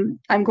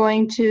I'm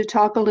going to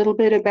talk a little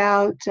bit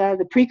about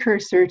the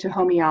precursor to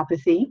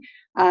homeopathy.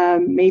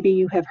 Maybe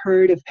you have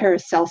heard of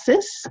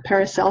Paracelsus.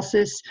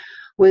 Paracelsus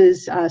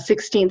was a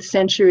 16th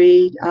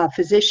century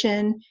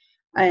physician,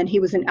 and he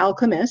was an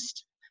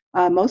alchemist,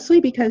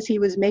 mostly because he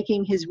was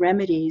making his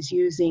remedies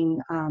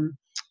using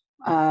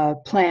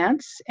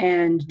plants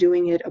and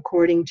doing it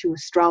according to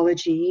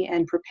astrology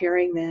and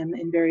preparing them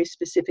in very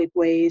specific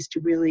ways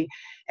to really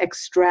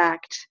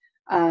extract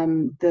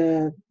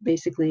the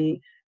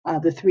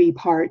three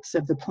parts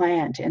of the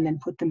plant and then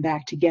put them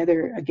back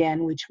together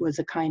again, which was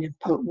a kind of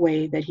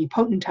way that he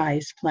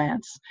potentized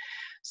plants.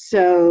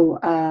 So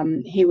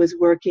he was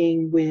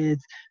working with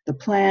the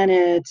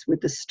planets,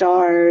 with the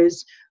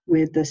stars,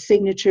 with the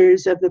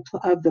signatures of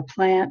the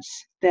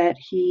plants that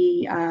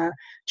he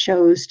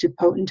chose to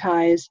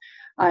potentize.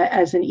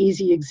 As an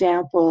easy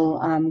example,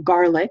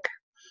 garlic,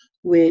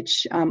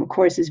 which of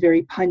course is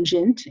very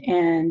pungent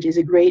and is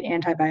a great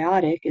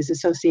antibiotic, is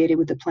associated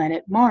with the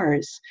planet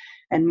Mars.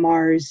 And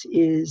Mars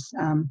is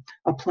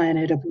a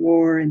planet of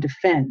war and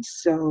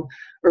defense. So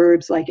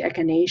herbs like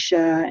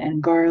echinacea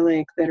and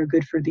garlic that are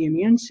good for the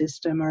immune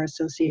system are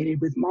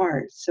associated with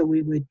Mars. So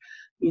we would,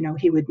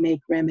 he would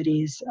make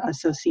remedies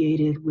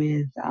associated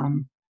with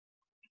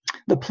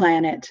the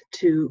planet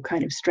to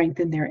kind of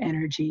strengthen their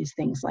energies,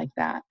 things like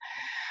that.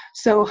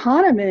 So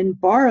Hahnemann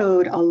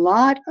borrowed a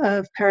lot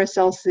of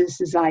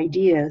Paracelsus's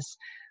ideas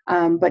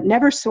but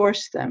never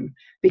sourced them,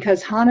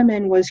 because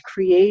Hahnemann was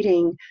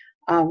creating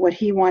what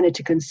he wanted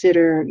to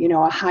consider,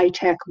 a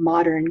high-tech,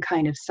 modern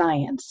kind of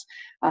science.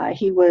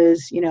 He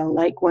was,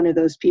 like one of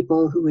those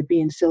people who would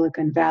be in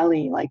Silicon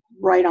Valley, like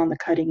right on the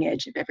cutting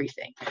edge of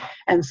everything.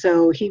 And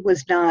so he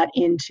was not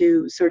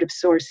into sort of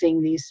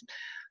sourcing these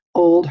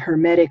old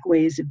hermetic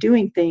ways of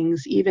doing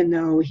things, even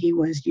though he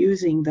was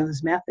using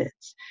those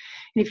methods.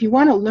 And if you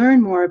want to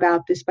learn more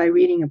about this by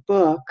reading a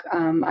book,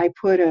 I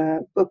put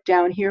a book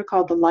down here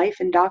called The Life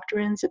and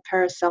Doctrines of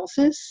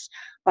Paracelsus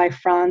by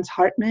Franz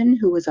Hartmann,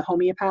 who was a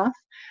homeopath.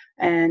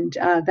 And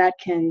that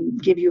can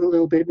give you a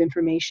little bit of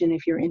information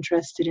if you're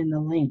interested in the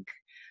link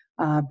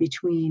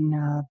between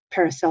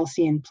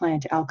Paracelsian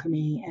plant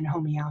alchemy and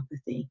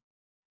homeopathy.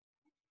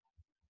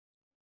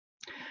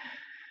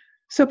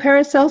 So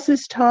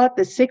Paracelsus taught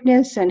that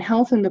sickness and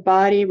health in the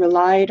body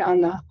relied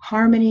on the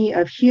harmony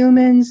of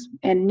humans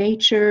and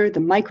nature, the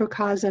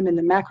microcosm and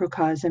the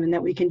macrocosm, and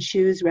that we can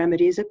choose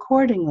remedies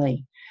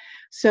accordingly.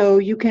 So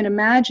you can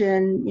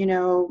imagine,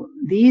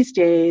 these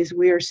days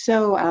we are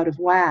so out of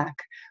whack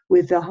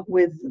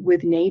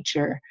with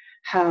nature,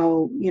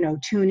 how,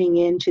 tuning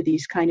into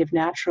these kind of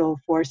natural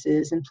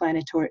forces and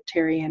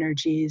planetary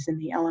energies and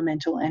the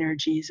elemental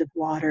energies of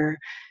water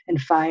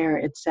and fire,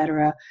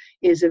 etc.,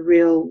 is a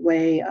real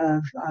way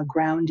of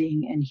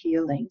grounding and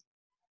healing.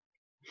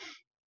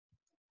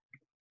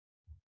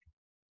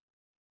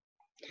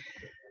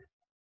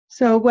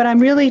 So what I'm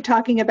really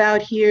talking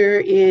about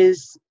here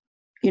is,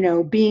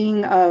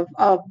 being a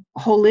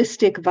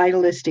holistic,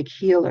 vitalistic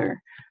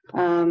healer.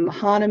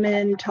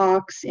 Hahnemann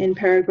talks in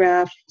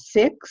paragraph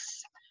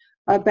 6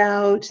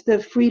 about the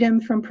freedom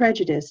from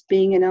prejudice,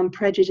 being an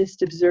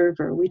unprejudiced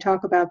observer. We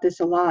talk about this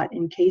a lot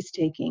in case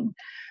taking,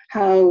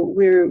 how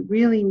we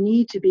really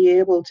need to be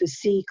able to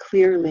see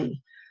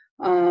clearly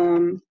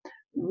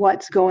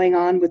what's going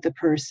on with the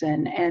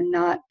person and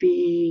not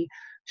be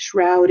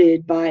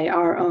shrouded by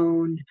our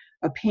own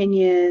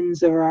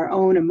opinions or our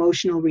own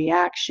emotional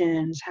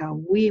reactions, how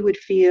we would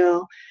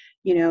feel,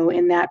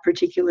 in that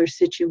particular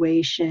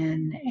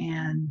situation.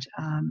 And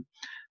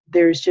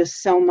there's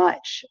just so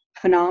much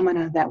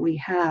phenomena that we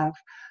have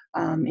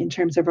in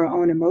terms of our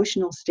own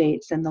emotional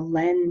states and the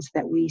lens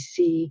that we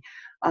see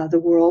the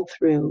world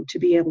through, to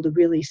be able to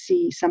really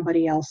see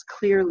somebody else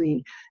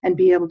clearly and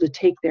be able to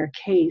take their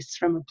case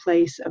from a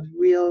place of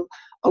real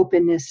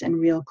openness and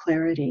real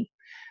clarity.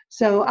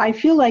 So I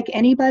feel like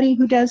anybody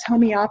who does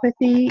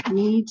homeopathy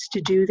needs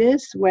to do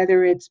this,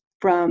 whether it's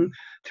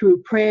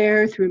through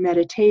prayer, through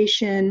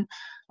meditation,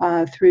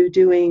 through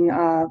doing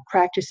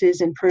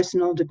practices in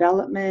personal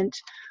development.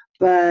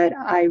 But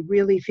I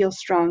really feel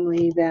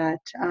strongly that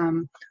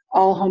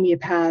all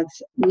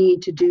homeopaths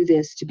need to do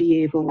this to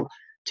be able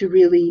to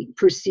really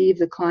perceive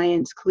the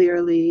clients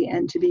clearly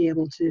and to be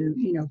able to,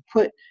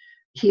 put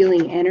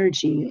healing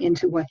energy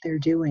into what they're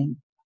doing.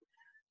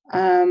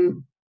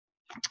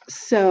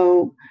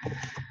 So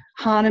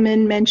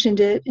Hahnemann mentioned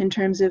it in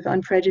terms of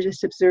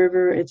unprejudiced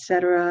observer,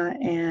 etc.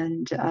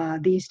 And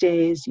these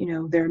days,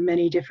 there are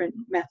many different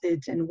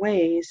methods and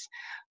ways,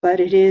 but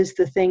it is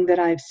the thing that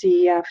I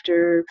see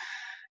after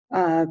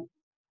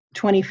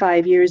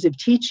 25 years of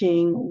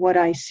teaching, what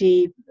I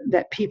see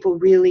that people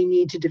really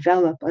need to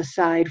develop,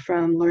 aside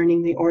from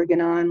learning the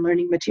organon,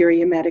 learning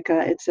materia medica,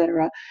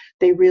 etc.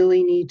 They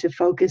really need to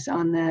focus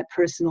on that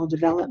personal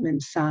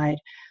development side.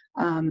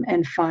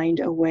 And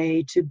find a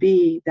way to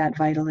be that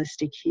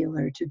vitalistic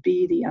healer, to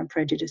be the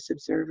unprejudiced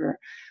observer,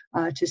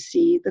 to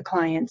see the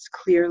clients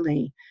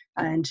clearly,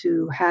 and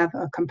to have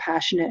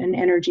an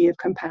energy of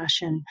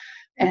compassion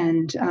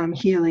and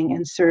healing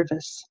and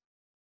service.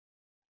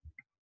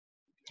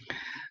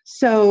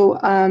 So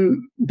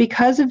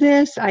because of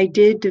this, I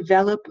did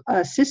develop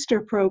a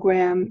sister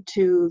program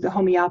to the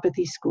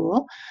homeopathy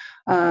school,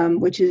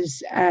 which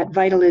is at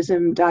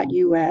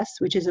vitalism.us,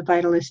 which is a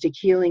vitalistic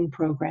healing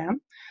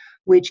program,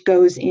 which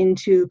goes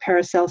into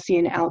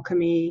Paracelsian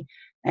alchemy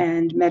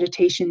and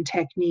meditation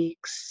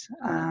techniques,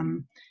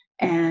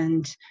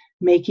 and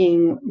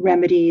making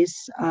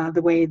remedies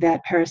the way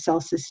that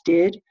Paracelsus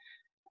did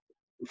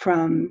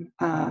from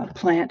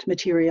plant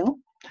material,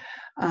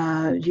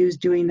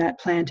 doing that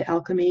plant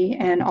alchemy,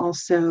 and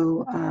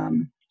also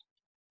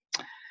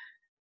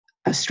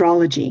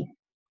astrology.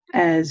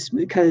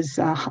 Because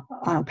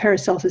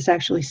Paracelsus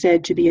actually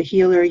said, to be a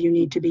healer, you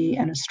need to be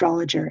an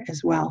astrologer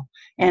as well,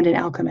 and an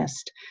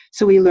alchemist.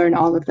 So we learn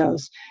all of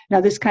those.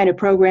 Now, this kind of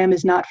program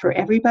is not for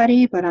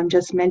everybody, but I'm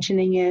just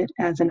mentioning it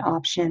as an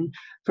option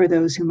for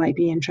those who might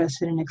be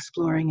interested in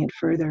exploring it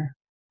further.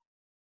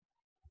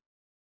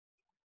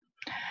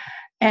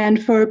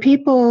 And for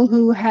people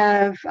who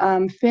have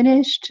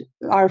finished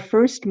our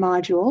first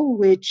module,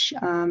 which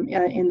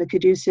in the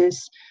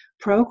Caduceus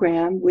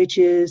program, which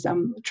is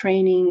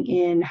training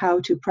in how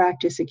to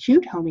practice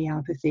acute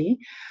homeopathy,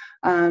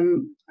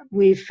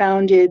 we've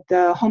founded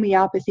the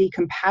Homeopathy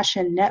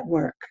Compassion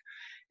Network.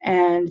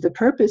 And the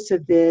purpose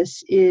of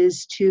this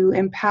is to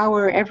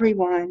empower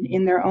everyone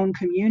in their own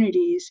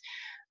communities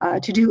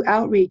to do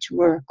outreach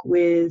work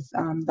with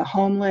the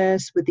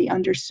homeless, with the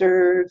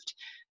underserved,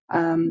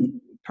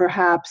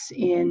 perhaps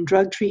in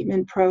drug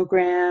treatment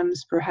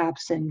programs,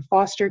 perhaps in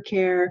foster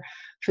care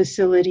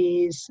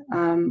facilities.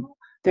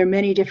 There are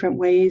many different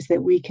ways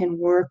that we can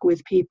work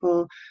with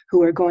people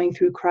who are going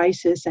through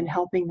crisis and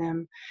helping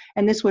them.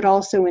 And this would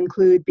also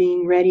include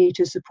being ready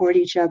to support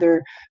each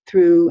other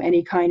through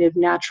any kind of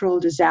natural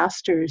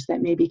disasters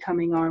that may be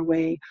coming our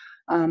way,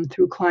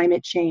 through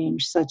climate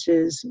change, such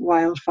as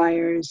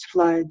wildfires,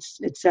 floods,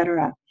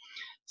 etc.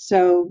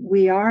 So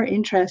we are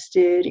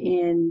interested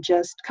in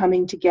just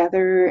coming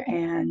together,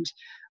 and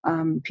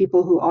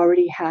people who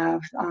already have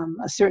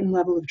a certain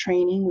level of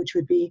training, which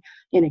would be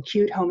in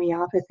acute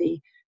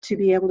homeopathy, to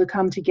be able to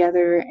come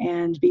together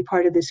and be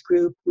part of this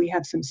group. We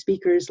have some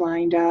speakers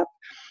lined up.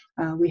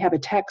 We have a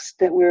text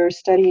that we're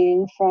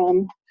studying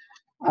from.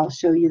 I'll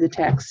show you the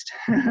text.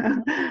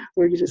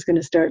 We're just going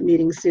to start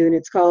meeting soon.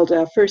 It's called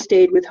First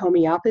Aid with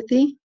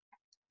Homeopathy.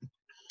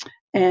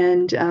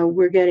 And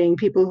we're getting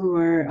people who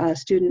are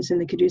students in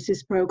the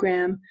Caduceus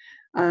program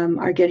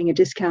are getting a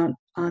discount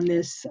on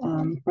this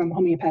from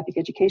Homeopathic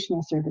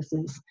Educational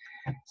Services.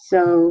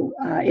 So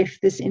if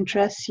this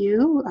interests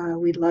you,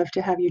 we'd love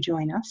to have you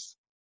join us.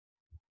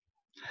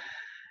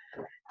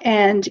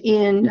 And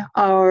in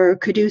our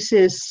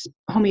Caduceus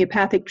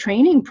homeopathic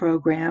training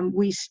program,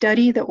 we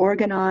study the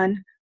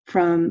organon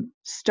from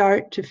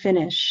start to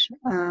finish.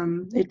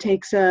 It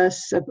takes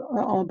us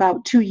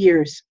about 2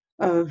 years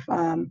of,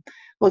 well,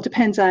 it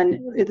depends on,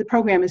 the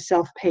program is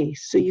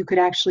self-paced, so you could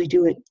actually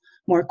do it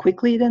more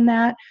quickly than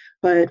that.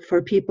 But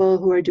for people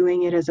who are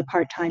doing it as a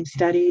part-time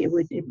study,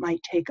 it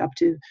might take up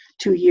to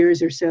 2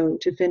 years or so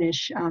to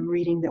finish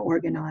reading the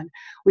organon.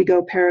 We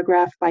go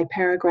paragraph by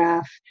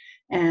paragraph,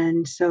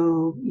 and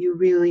so you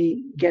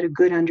really get a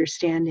good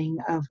understanding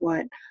of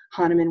what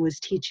Hahnemann was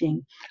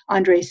teaching.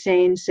 Andre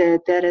Sain said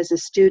that as a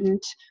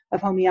student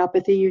of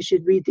homeopathy, you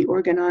should read the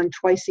organon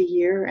twice a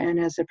year, and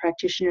as a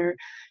practitioner,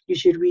 you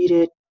should read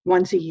it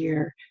once a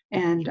year.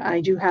 And I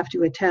do have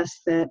to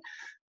attest that,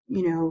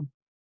 you know,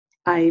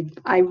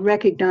 I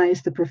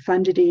recognize the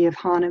profundity of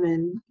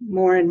Hahnemann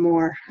more and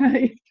more.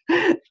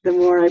 The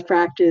more I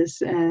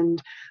practice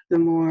and the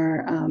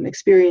more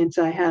experience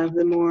I have,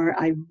 the more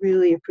I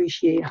really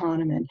appreciate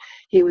Hahnemann.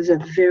 He was a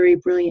very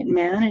brilliant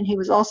man, and he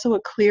was also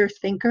a clear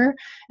thinker,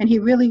 and he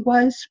really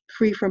was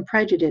free from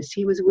prejudice.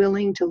 He was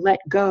willing to let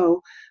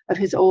go of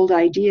his old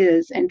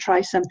ideas and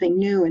try something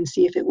new and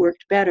see if it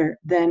worked better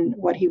than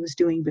what he was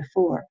doing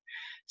before.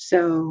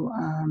 So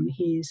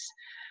he's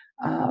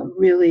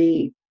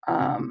really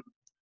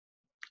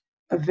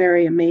a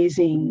very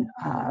amazing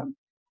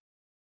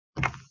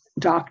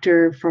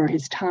doctor for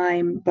his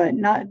time, but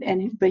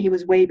he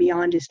was way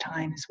beyond his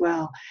time as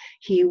well.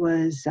 He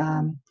was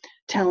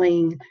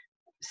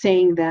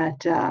saying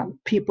that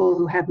people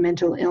who have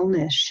mental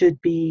illness should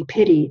be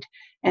pitied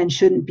and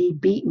shouldn't be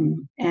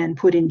beaten and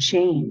put in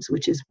chains,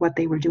 which is what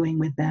they were doing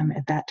with them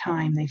at that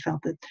time. They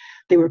felt that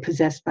they were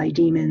possessed by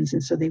demons,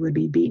 and so they would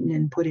be beaten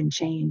and put in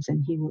chains.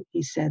 And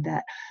he said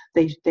that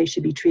they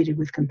should be treated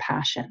with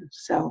compassion.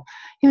 So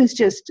he was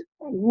just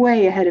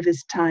way ahead of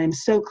his time,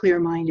 so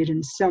clear-minded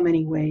in so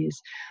many ways.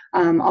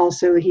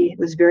 Also, he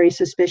was very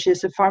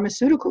suspicious of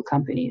pharmaceutical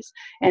companies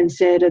and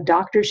said a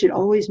doctor should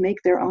always make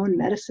their own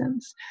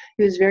medicines.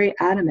 He was very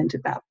adamant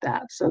about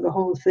that. So the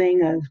whole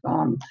thing of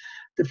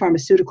the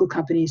pharmaceutical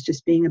companies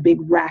just being a big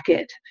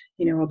racket,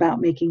 you know, about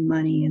making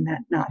money and that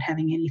not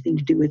having anything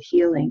to do with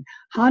healing.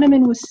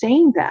 Hahnemann was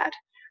saying that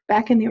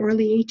back in the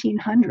early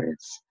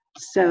 1800s.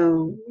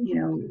 So, you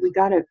know, we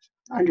got to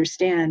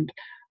understand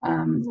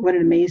what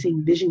an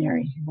amazing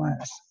visionary he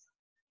was.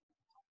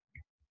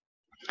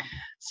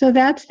 So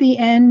that's the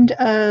end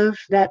of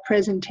that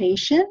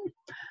presentation.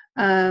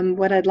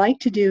 What I'd like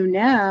to do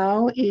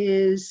now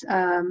is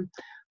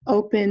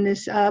open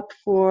this up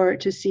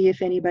to see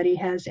if anybody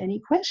has any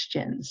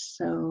questions.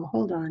 So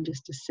hold on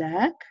just a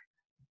sec.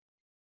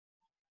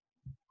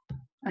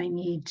 I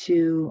need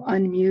to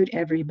unmute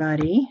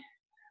everybody,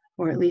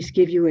 or at least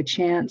give you a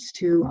chance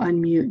to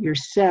unmute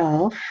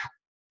yourself.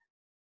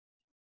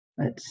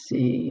 Let's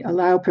see,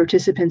 allow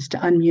participants to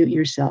unmute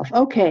yourself.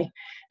 Okay,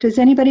 does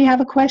anybody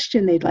have a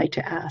question they'd like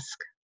to ask?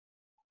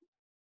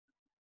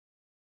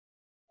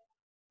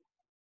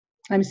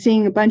 I'm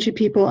seeing a bunch of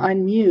people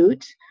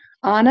unmute.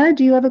 Anna,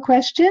 do you have a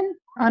question?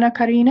 Anna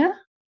Karina?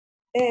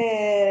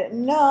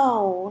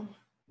 No.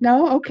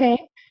 No?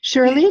 Okay.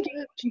 Shirley, do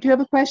you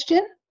have a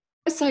question?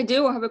 Yes, I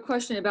do. I have a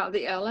question about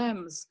the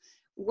LMs.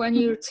 When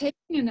you're taking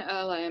an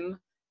LM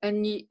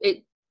and the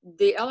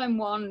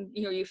LM1,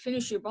 you know, you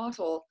finish your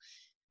bottle,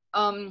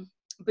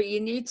 but you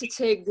need to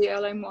take the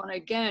LM1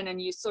 again,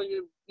 and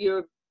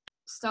you're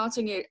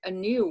starting it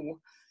anew.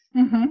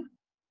 Mm-hmm.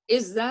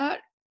 Is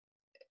that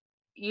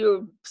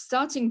you're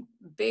starting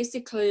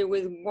basically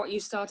with what you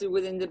started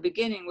with in the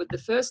beginning with the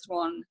first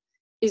one?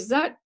 Is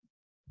that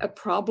a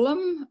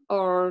problem,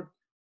 or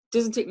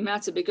doesn't it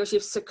matter because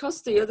you've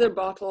succussed the other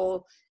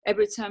bottle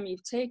every time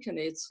you've taken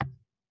it,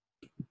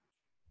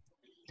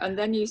 and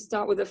then you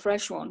start with a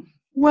fresh one?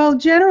 Well,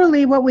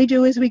 generally what we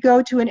do is we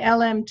go to an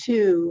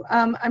LM2.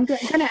 I'm going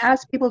to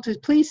ask people to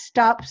please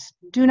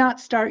do not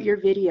start your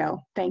video.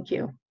 Thank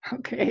you.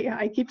 Okay,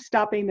 I keep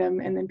stopping them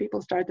and then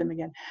people start them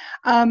again.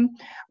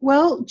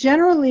 Well,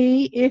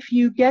 generally, if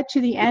you get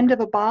to the end of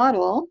a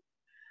bottle,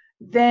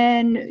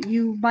 then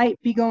you might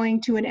be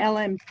going to an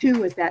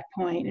LM2 at that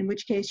point, in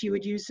which case you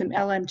would use some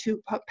LM2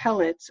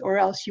 pellets, or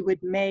else you would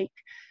make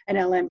an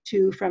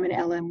LM2 from an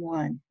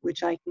LM1,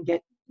 which I can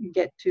get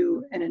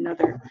to in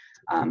another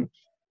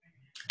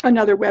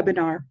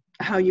webinar,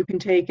 how you can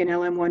take an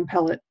LM1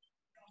 pellet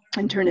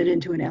and turn it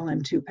into an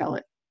LM2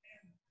 pellet,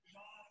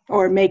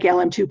 or make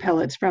LM2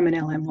 pellets from an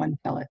LM1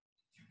 pellet.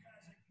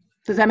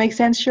 Does that make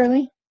sense,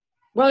 Shirley?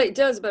 Well, it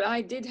does, but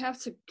I did have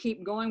to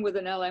keep going with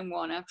an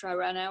LM1 after I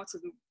ran out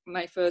of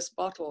my first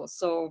bottle.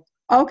 So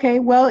okay,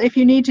 well, if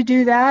you need to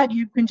do that,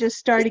 you can just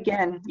start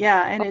again.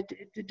 Yeah, and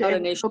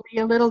it'll be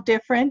a little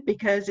different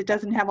because it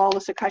doesn't have all the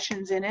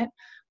succussions in it,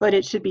 but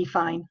it should be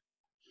fine.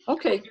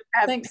 Okay,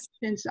 thanks.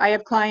 I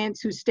have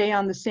clients who stay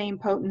on the same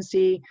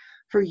potency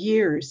for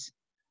years,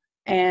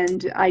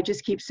 and I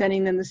just keep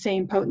sending them the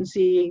same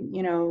potency.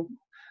 You know,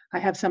 I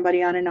have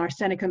somebody on an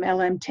arsenicum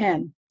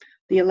LM10.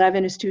 The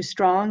 11 is too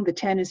strong, the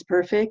 10 is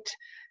perfect.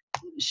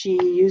 She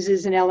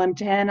uses an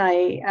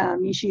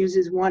LM10. She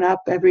uses one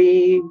up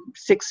every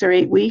 6 or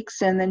 8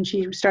 weeks, and then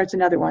she starts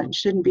another one. It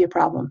shouldn't be a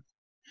problem.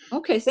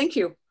 Okay, thank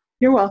you.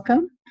 You're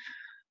welcome.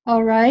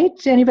 All right,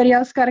 anybody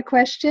else got a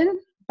question?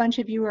 A bunch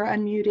of you are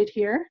unmuted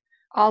here.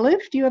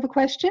 Olive, do you have a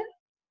question?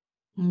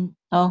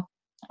 No,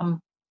 I'm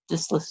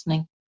just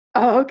listening.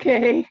 Oh,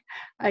 okay.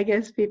 I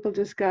guess people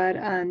just got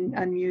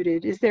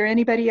unmuted. Is there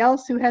anybody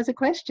else who has a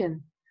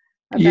question?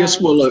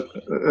 Yes, well,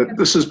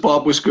 this is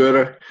Bob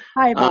Wisgerter.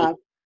 Hi, Bob.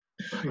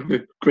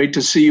 Great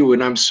to see you,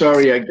 and I'm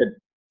sorry I got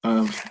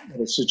a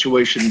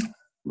situation, a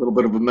little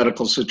bit of a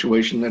medical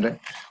situation that I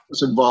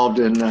was involved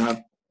in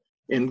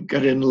and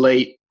got in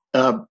late.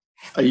 Are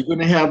you going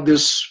to have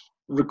this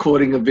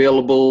recording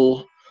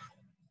available?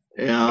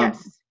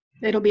 Yes,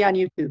 it'll be on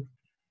YouTube.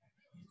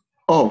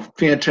 Oh,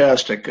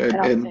 fantastic!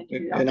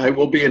 And I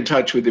will be in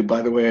touch with you.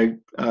 By the way,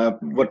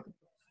 what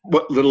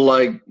little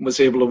I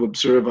was able to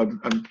observe,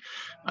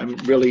 I'm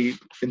really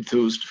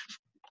enthused.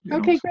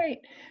 Okay, great.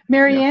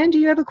 Marianne, do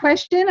you have a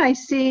question? I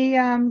see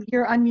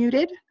you're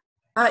unmuted.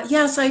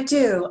 Yes, I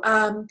do.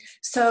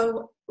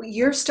 So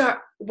your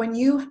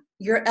LM1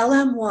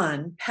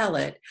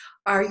 pellet,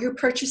 are you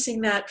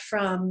purchasing that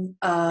from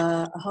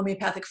a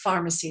homeopathic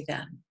pharmacy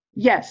then?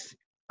 Yes.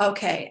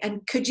 Okay,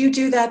 and could you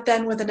do that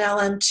then with an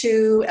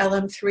LM2,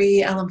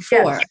 LM3,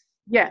 LM4?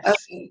 Yes.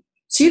 Okay.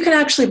 So you can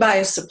actually buy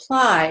a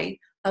supply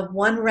of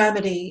one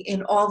remedy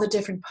in all the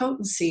different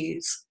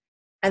potencies,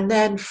 and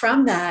then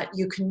from that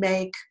you can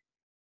make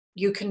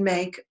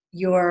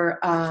your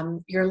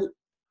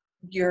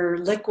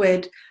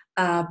liquid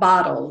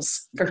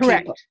bottles for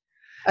Correct. people.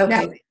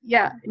 Okay.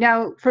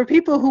 Now, for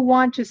people who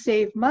want to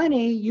save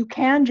money, you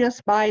can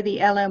just buy the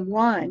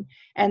LM1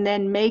 and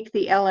then make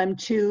the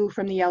LM2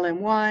 from the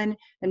LM1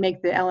 and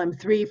make the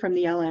LM3 from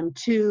the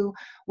LM2.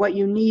 What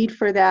you need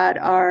for that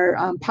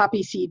are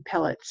poppy seed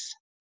pellets.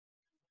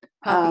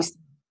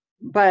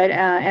 But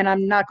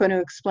I'm not going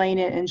to explain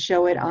it and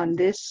show it on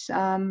this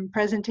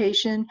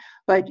presentation,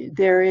 but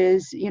there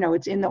is,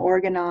 it's in the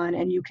Organon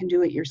and you can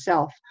do it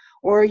yourself.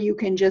 Or you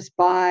can just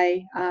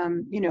buy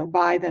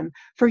them.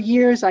 For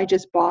years, I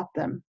just bought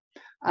them.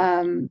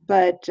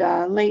 But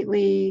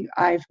lately,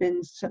 I've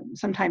been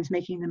sometimes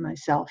making them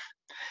myself.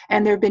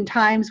 And there have been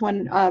times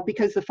when,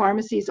 because the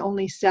pharmacies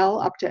only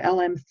sell up to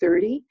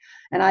LM30,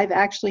 and I've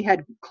actually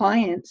had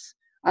clients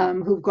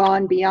who've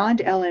gone beyond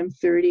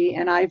LM30,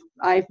 and I've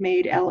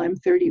made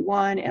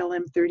LM31,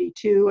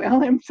 LM32,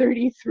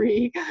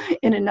 LM33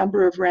 in a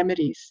number of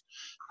remedies.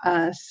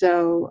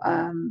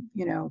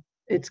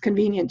 It's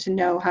convenient to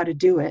know how to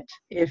do it,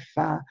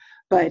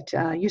 but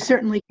you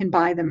certainly can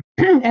buy them.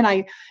 And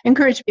I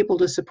encourage people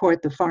to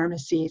support the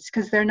pharmacies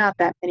because there are not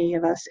that many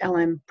of us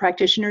LM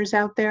practitioners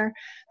out there.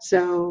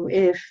 So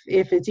if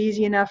it's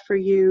easy enough for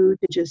you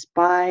to just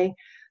buy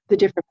the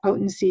different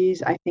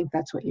potencies, I think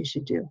that's what you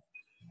should do.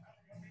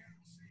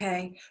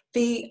 Okay.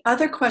 The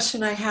other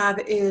question I have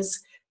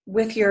is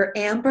with your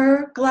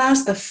amber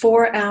glass, the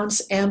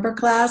 4-ounce amber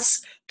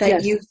glass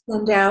that you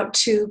send out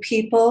to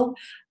people.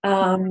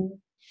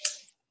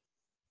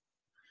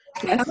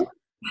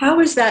 How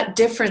is that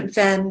different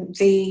than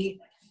the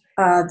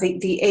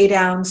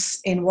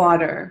 8-ounce in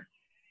water?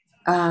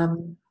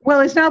 Well,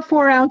 it's not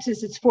 4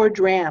 ounces; it's 4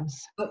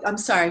 drams. Oh, I'm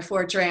sorry,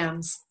 4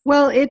 drams.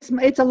 Well,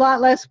 it's a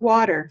lot less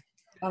water.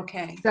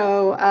 Okay.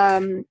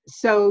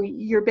 So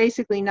you're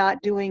basically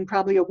not doing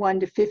probably a 1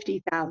 to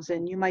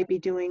 50,000. You might be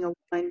doing a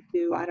 1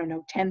 to, I don't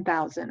know,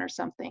 10,000 or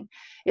something.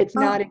 It's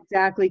not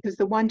exactly, because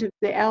the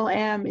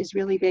LM is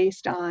really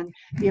based on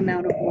the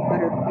amount of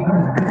water.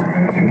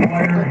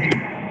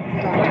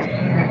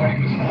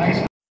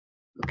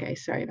 Okay,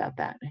 sorry about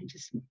that. I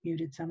just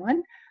muted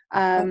someone.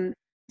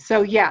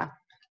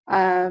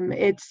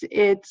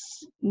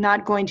 It's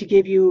not going to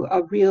give you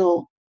a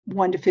real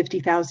 1 to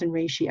 50,000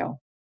 ratio.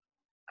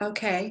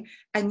 Okay,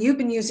 and you've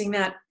been using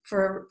that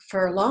for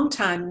a long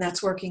time, and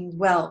that's working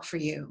well for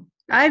you.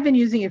 I've been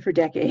using it for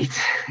decades.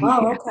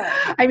 Oh, okay.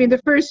 I mean,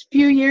 the first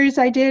few years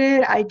I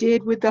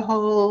did with the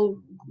whole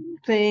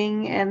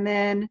thing, and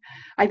then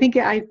I think,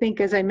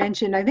 as I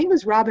mentioned, I think it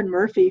was Robin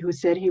Murphy who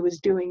said he was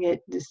doing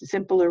it this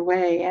simpler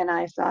way, and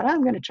I thought,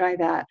 I'm going to try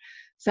that.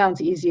 Sounds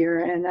easier,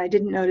 and I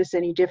didn't notice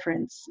any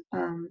difference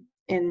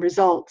in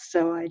results,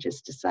 so I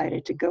just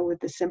decided to go with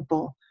the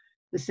simple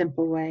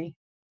way.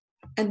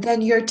 And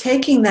then you're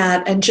taking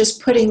that and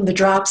just putting the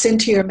drops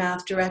into your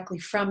mouth directly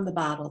from the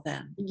bottle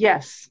then?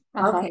 Yes.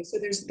 Okay, so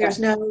there's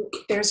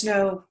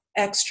no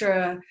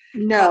extra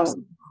No, cups.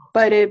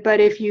 but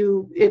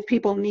if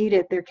people need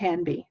it, there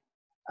can be.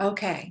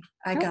 Okay,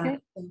 I got Okay.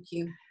 it. Thank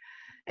you.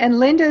 And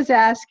Linda's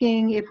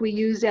asking if we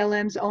use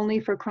LMs only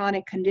for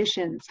chronic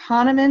conditions.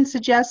 Hahnemann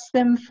suggests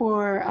them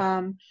for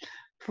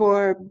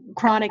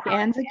chronic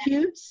and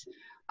acutes.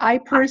 I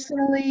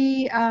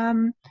personally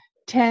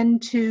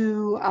tend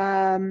to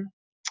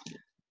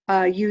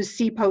use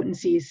C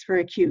potencies for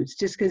acutes,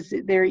 just because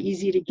they're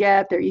easy to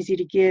get, they're easy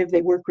to give,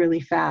 they work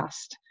really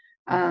fast.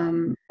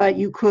 But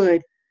you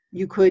could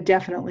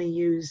definitely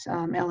use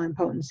LM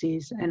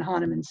potencies, and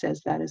Hahnemann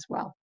says that as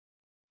well.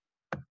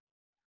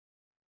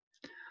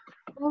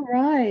 All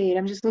right,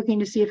 I'm just looking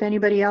to see if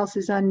anybody else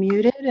is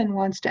unmuted and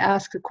wants to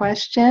ask a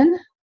question.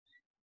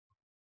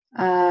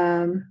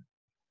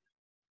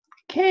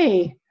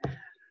 Okay.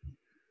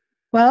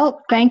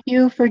 Well, thank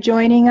you for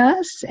joining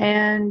us,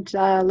 and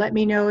let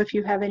me know if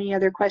you have any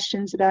other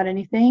questions about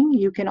anything.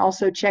 You can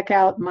also check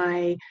out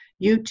my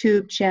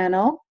YouTube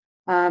channel.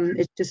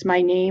 It's just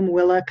my name,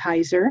 Willa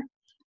Kaiser,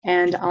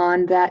 and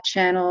on that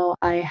channel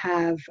I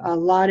have a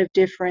lot of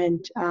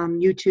different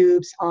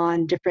YouTubes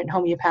on different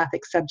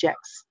homeopathic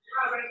subjects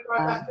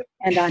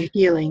and on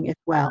healing as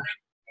well.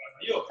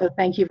 So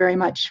thank you very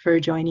much for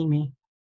joining me.